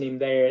pressing him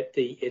there at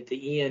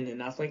the end,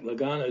 and I think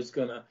Logano's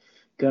gonna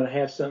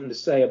have something to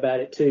say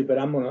about it too. But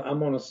I'm gonna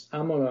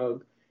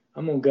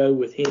go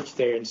with Hitch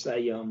there and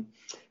say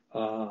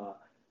Kyle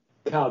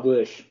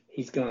Busch.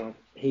 He's going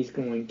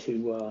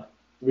to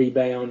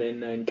rebound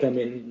and come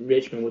in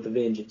Richmond with a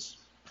vengeance.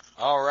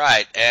 All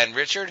right, and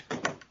Richard?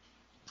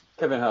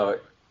 Kevin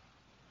Harvick.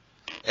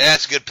 Yeah,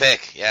 that's a good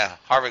pick. Yeah,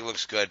 Harvick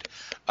looks good.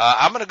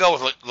 I'm going to go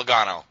with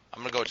Logano.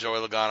 I'm going to go with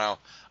Joey Logano,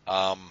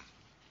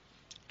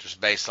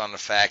 just based on the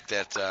fact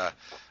that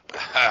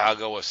I'll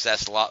go with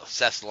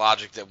Seth's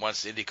logic that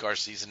once the IndyCar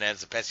season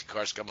ends, the Penske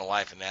cars come to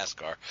life in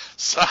NASCAR.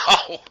 So,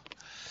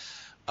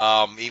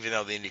 even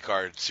though the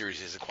IndyCar series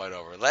isn't quite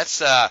over,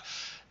 let's.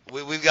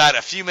 We've got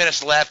a few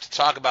minutes left to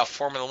talk about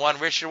Formula One.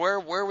 Richard, where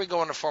are we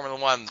going to Formula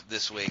One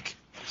this week?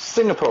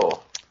 Singapore,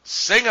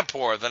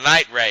 the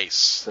night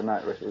race.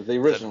 the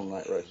original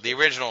night race. The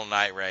original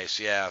night race,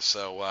 yeah.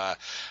 So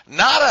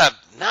not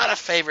a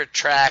favorite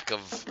track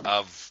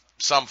of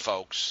some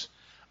folks.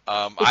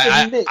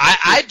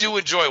 I do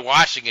enjoy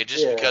watching it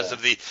just because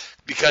of the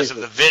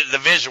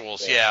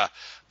visuals, yeah.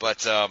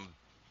 But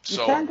you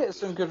can get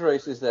some good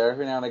races there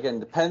every now and again,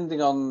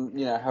 depending on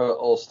how it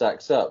all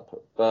stacks up.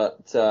 But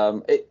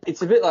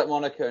it's a bit like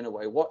Monaco in a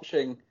way.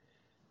 Watching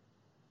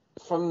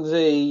from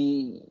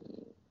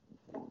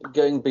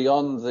going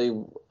beyond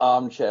the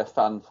armchair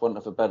fan, for want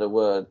of a better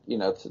word,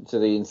 to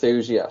the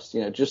enthusiast,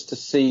 just to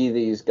see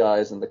these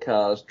guys and the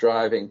cars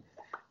driving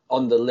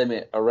on the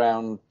limit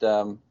around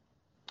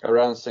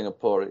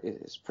Singapore,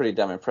 it's pretty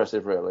damn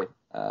impressive, really.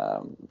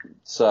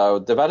 So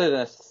they've added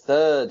a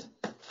third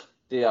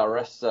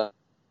DRS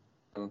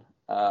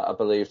I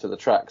believe, to the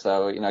track.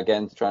 So,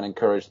 again, to try and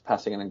encourage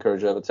passing and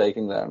encourage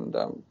overtaking there.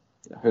 And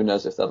who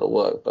knows if that'll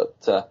work.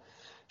 But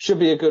should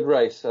be a good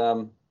race.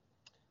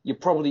 You're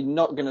probably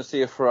not going to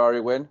see a Ferrari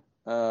win.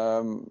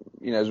 As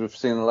we've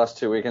seen in the last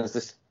 2 weekends,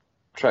 this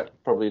track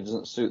probably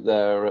doesn't suit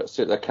their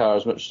car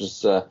as much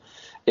as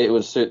it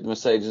would suit the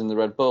Mercedes and the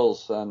Red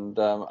Bulls. And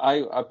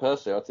I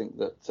personally, I think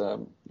that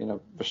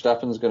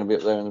Verstappen's going to be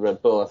up there in the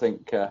Red Bull. I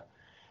think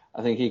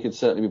he could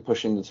certainly be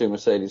pushing the two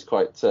Mercedes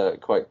quite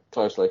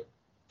closely.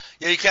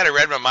 Yeah, you kind of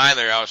read my mind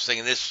there. I was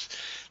thinking this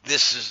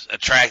is a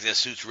track that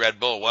suits Red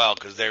Bull well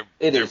because they've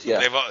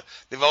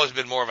always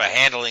been more of a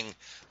handling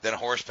than a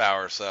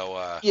horsepower. So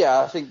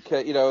I think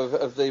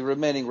of the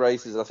remaining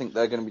races, I think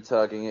they're going to be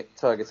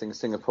targeting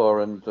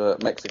Singapore and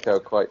Mexico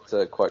quite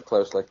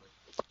closely.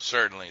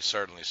 Certainly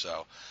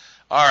so.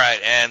 All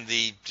right, and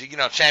the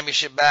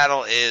championship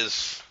battle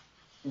is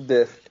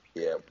Lewis.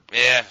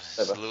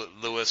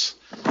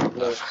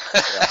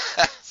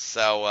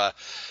 So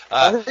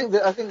I think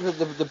that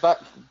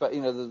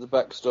the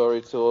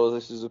backstory to all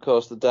this is, of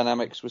course, the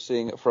dynamics we're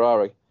seeing at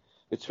Ferrari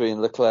between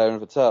Leclerc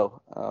and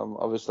Vettel.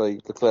 Obviously,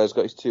 Leclerc's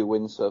got his 2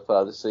 wins so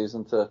far this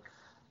season to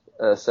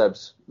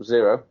Seb's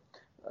 0,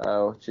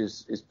 which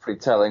is pretty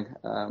telling.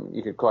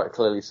 You could quite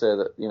clearly say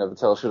that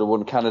Vettel should have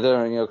won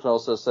Canada, and you can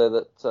also say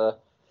that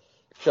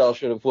Charles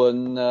should have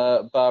won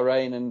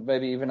Bahrain and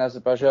maybe even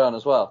Azerbaijan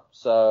as well.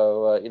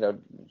 So,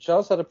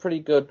 Charles had a pretty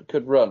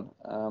good run.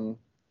 And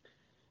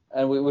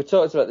we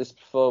talked about this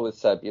before with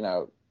Seb,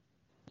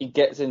 he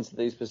gets into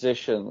these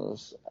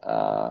positions,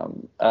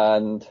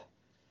 and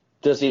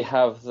does he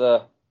have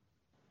the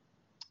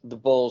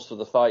balls for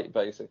the fight,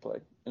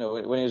 basically?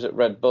 When he was at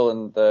Red Bull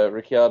and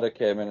Ricciardo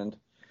came in and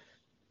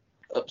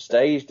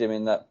upstaged him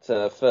in that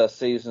first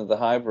season of the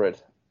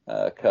hybrid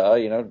car,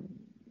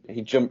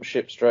 he jumped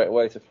ship straight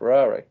away to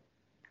Ferrari.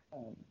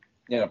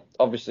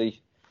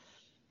 Obviously,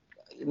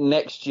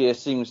 next year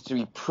seems to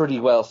be pretty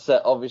well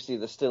set. Obviously,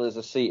 there still is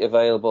a seat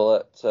available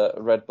at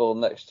Red Bull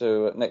next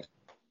to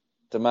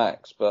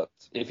Max. But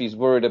if he's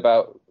worried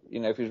about,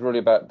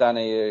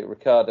 Danny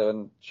Ricciardo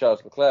and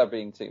Charles Leclerc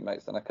being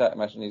teammates, then I can't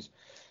imagine he's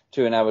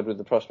too enamored with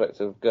the prospect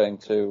of going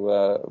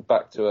to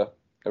back to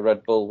a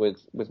Red Bull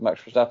with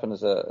Max Verstappen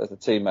as a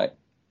teammate.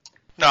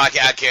 No, I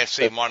can't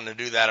see him wanting to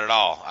do that at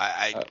all.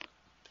 But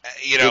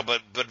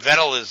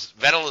Vettel is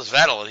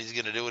Vettel, and he's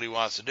going to do what he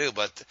wants to do.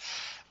 But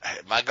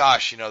my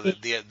gosh,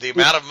 the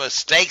amount of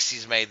mistakes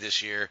he's made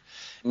this year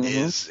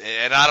is,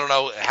 and I don't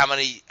know how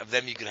many of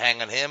them you can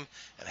hang on him,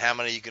 and how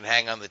many you can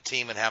hang on the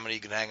team, and how many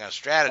you can hang on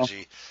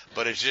strategy.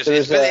 But it's just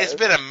it's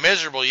been a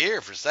miserable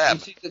year for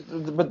Seb.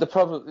 But the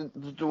problem,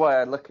 the way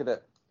I look at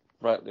it,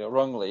 rightly or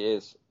wrongly,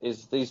 is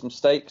these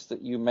mistakes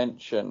that you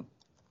mention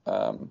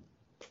are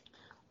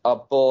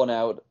born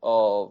out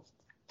of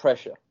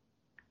pressure.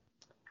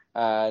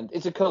 And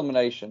it's a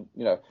culmination.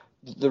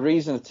 The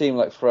reason a team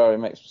like Ferrari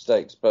makes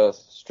mistakes, both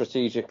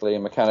strategically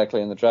and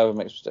mechanically, and the driver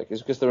makes mistakes,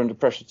 is because they're under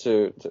pressure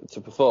to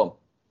perform.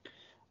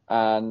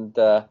 And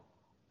that's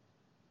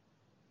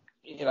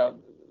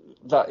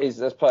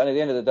part. And at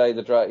the end of the day,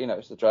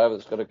 it's the driver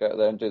that's got to go out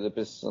there and do the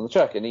business on the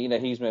track. And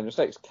he's made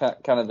mistakes.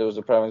 Canada was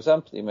a prime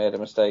example. He made a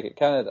mistake at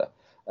Canada.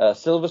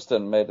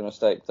 Silverstone made a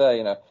mistake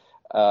there.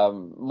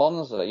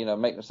 Monza,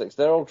 make mistakes.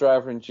 They're all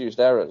driver-induced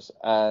errors,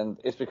 and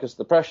it's because of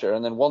the pressure.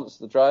 And then once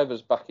the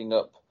driver's backing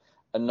up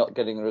and not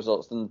getting the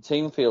results, then the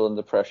team feel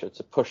under pressure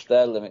to push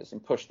their limits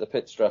and push the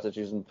pit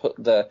strategies and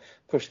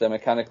push their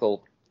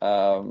mechanical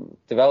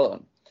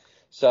development.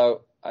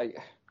 So I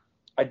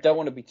don't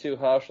want to be too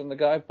harsh on the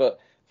guy, but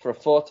for a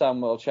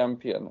 4-time world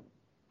champion,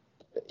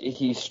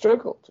 he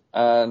struggled,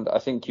 and I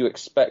think you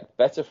expect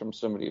better from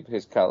somebody of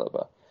his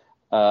caliber.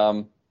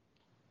 Not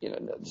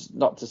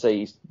to say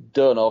he's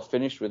done or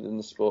finished within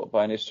the sport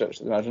by any stretch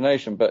of the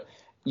imagination, but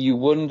you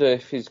wonder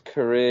if his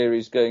career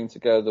is going to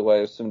go the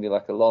way of somebody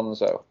like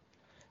Alonso.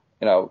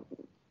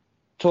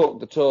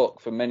 Talk the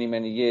talk for many,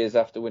 many years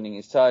after winning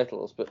his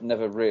titles, but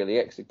never really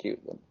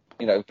execute them.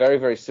 Very,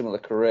 very similar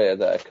career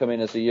there. Come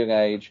in as a young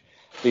age,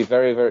 be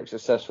very, very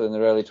successful in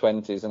their early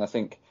 20s, and I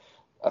think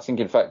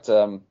in fact,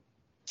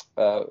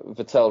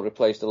 Vettel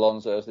replaced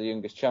Alonso as the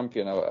youngest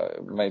champion. I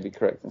may be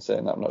correct in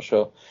saying that, I'm not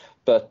sure.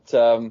 But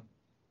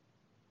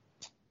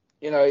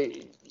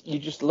you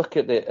just look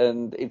at it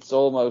and it's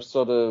almost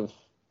sort of,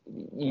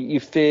 you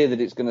fear that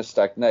it's going to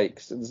stagnate,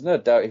 because there's no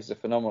doubt he's a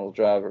phenomenal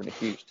driver and a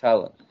huge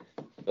talent.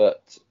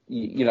 But,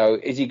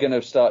 is he going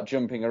to start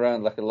jumping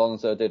around like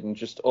Alonso did and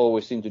just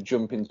always seem to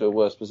jump into a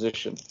worse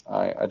position?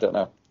 I don't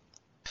know.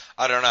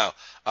 I don't know.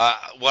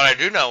 What I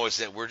do know is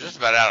that we're just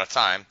about out of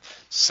time.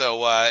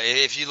 So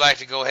if you'd like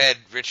to go ahead,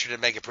 Richard,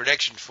 and make a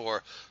prediction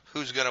for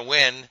who's going to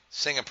win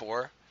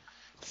Singapore,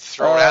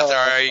 throw it out there.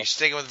 Are you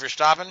sticking with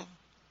Verstappen?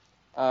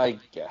 I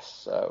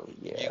guess so.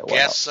 Yeah. You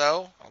guess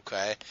so?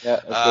 Okay.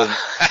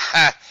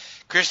 Yeah.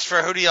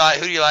 Christopher, who do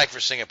you like for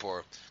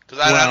Singapore? Because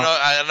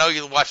I know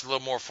you watch a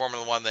little more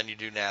Formula One than you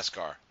do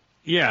NASCAR.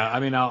 Yeah,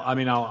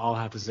 I'll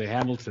have to say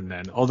Hamilton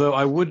then. Although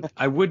I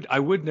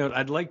would note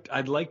I'd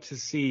like to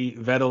see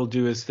Vettel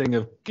do his thing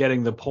of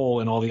getting the pole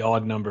in all the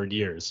odd numbered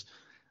years,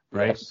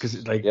 right?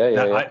 Because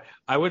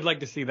I would like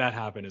to see that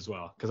happen as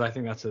well, because I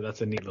think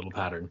that's a neat little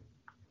pattern.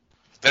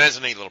 That is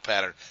a neat little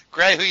pattern.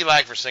 Gray, who you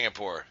like for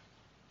Singapore?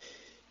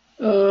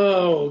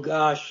 Oh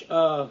gosh,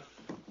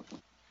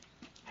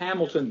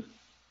 Hamilton.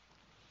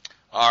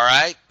 All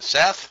right,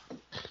 Seth.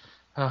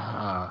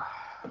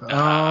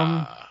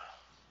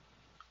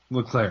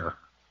 Leclerc.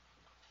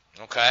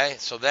 Okay,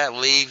 so that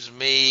leaves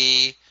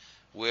me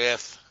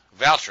with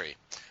Valtteri.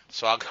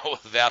 So I'll go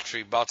with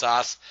Valtteri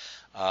Bottas.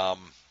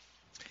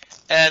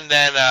 And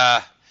then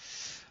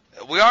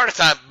we are out of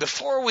time.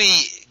 Before we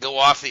go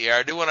off the air,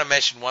 I do want to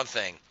mention one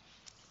thing.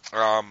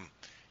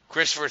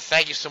 Christopher,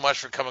 thank you so much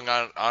for coming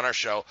on our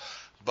show.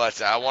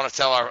 But I want to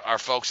tell our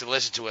folks that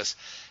listen to us,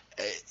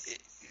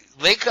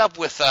 link up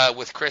with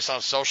Chris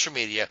on social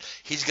media.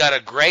 He's got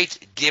a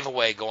great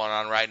giveaway going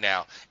on right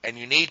now, and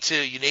you need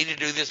to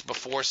do this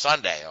before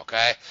Sunday,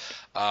 okay?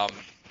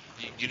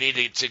 You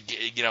need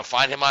to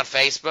find him on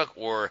Facebook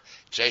or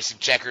Jason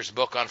Checker's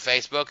book on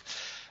Facebook,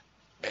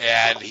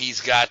 and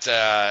he's got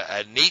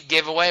a neat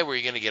giveaway where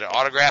you're going to get an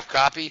autographed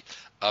copy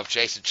of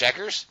Jason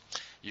Checkers.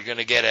 You're going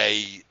to get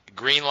a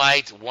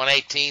Greenlight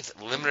 1/18th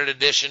limited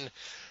edition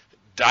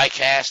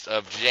diecast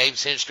of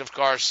James Hinchcliffe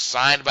cars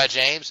signed by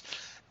James,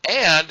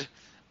 and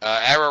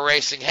Arrow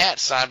Racing hat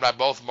signed by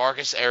both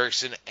Marcus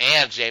Ericsson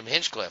and James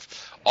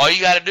Hinchcliffe. All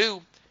you got to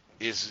do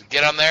is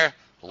get on there,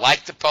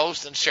 like the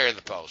post, and share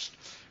the post.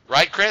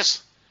 Right,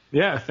 Chris?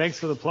 Yeah, thanks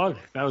for the plug.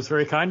 That was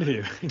very kind of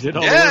you. You did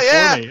all the Yeah, work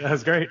yeah. for me. That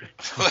was great.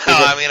 Well,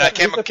 I mean, I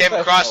came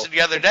across it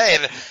the other day,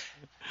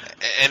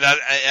 and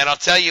I'll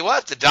tell you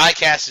what, the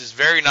diecast is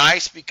very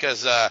nice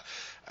because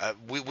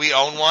we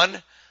own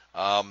one.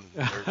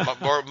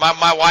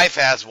 My wife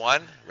has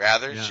one.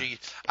 Rather, Yeah.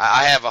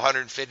 I have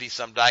 150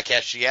 some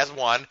diecast. She has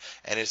one,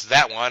 and it's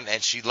that one,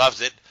 and she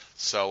loves it.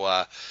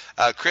 So,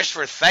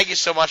 Christopher, thank you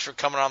so much for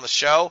coming on the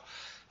show.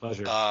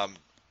 Pleasure.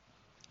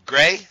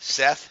 Gray,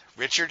 Seth,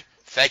 Richard,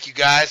 thank you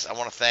guys. I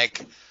want to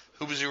thank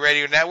Hoobazoo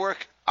Radio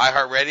Network,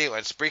 iHeartRadio,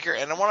 and Spreaker,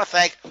 and I want to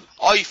thank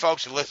all you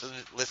folks who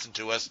listen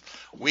to us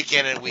week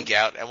in and week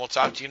out, and we'll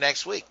talk to you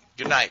next week.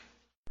 Good night.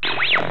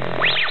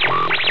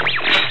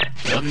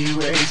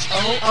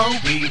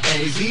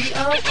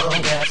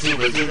 WHOOBAZOO, that's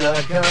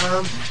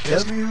Hoobazoo.com.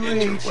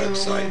 Enter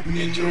website,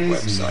 enter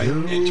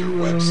website, enter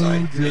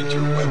website,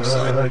 enter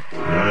website.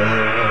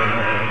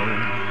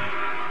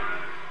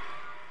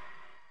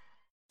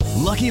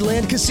 Lucky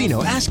Land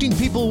Casino, asking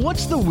people,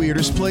 what's the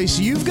weirdest place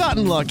you've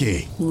gotten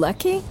lucky?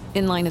 Lucky?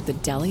 In line at the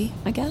deli,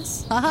 I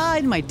guess? Aha,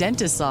 in my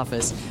dentist's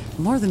office.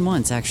 More than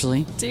once,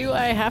 actually. Do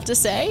I have to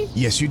say?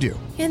 Yes, you do.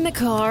 In the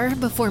car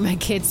before my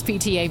kids'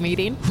 PTA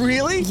meeting.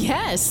 Really?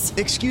 Yes.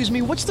 Excuse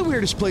me, what's the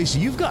weirdest place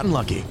you've gotten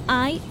lucky?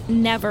 I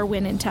never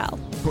win and tell.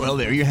 Well,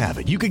 there you have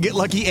it. You can get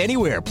lucky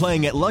anywhere,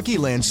 playing at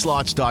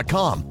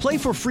LuckyLandSlots.com. Play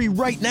for free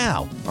right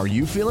now. Are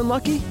you feeling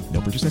lucky?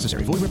 No purchase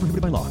necessary. Void where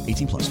prohibited by law.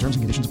 18+. Terms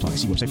and conditions apply.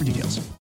 See website for details.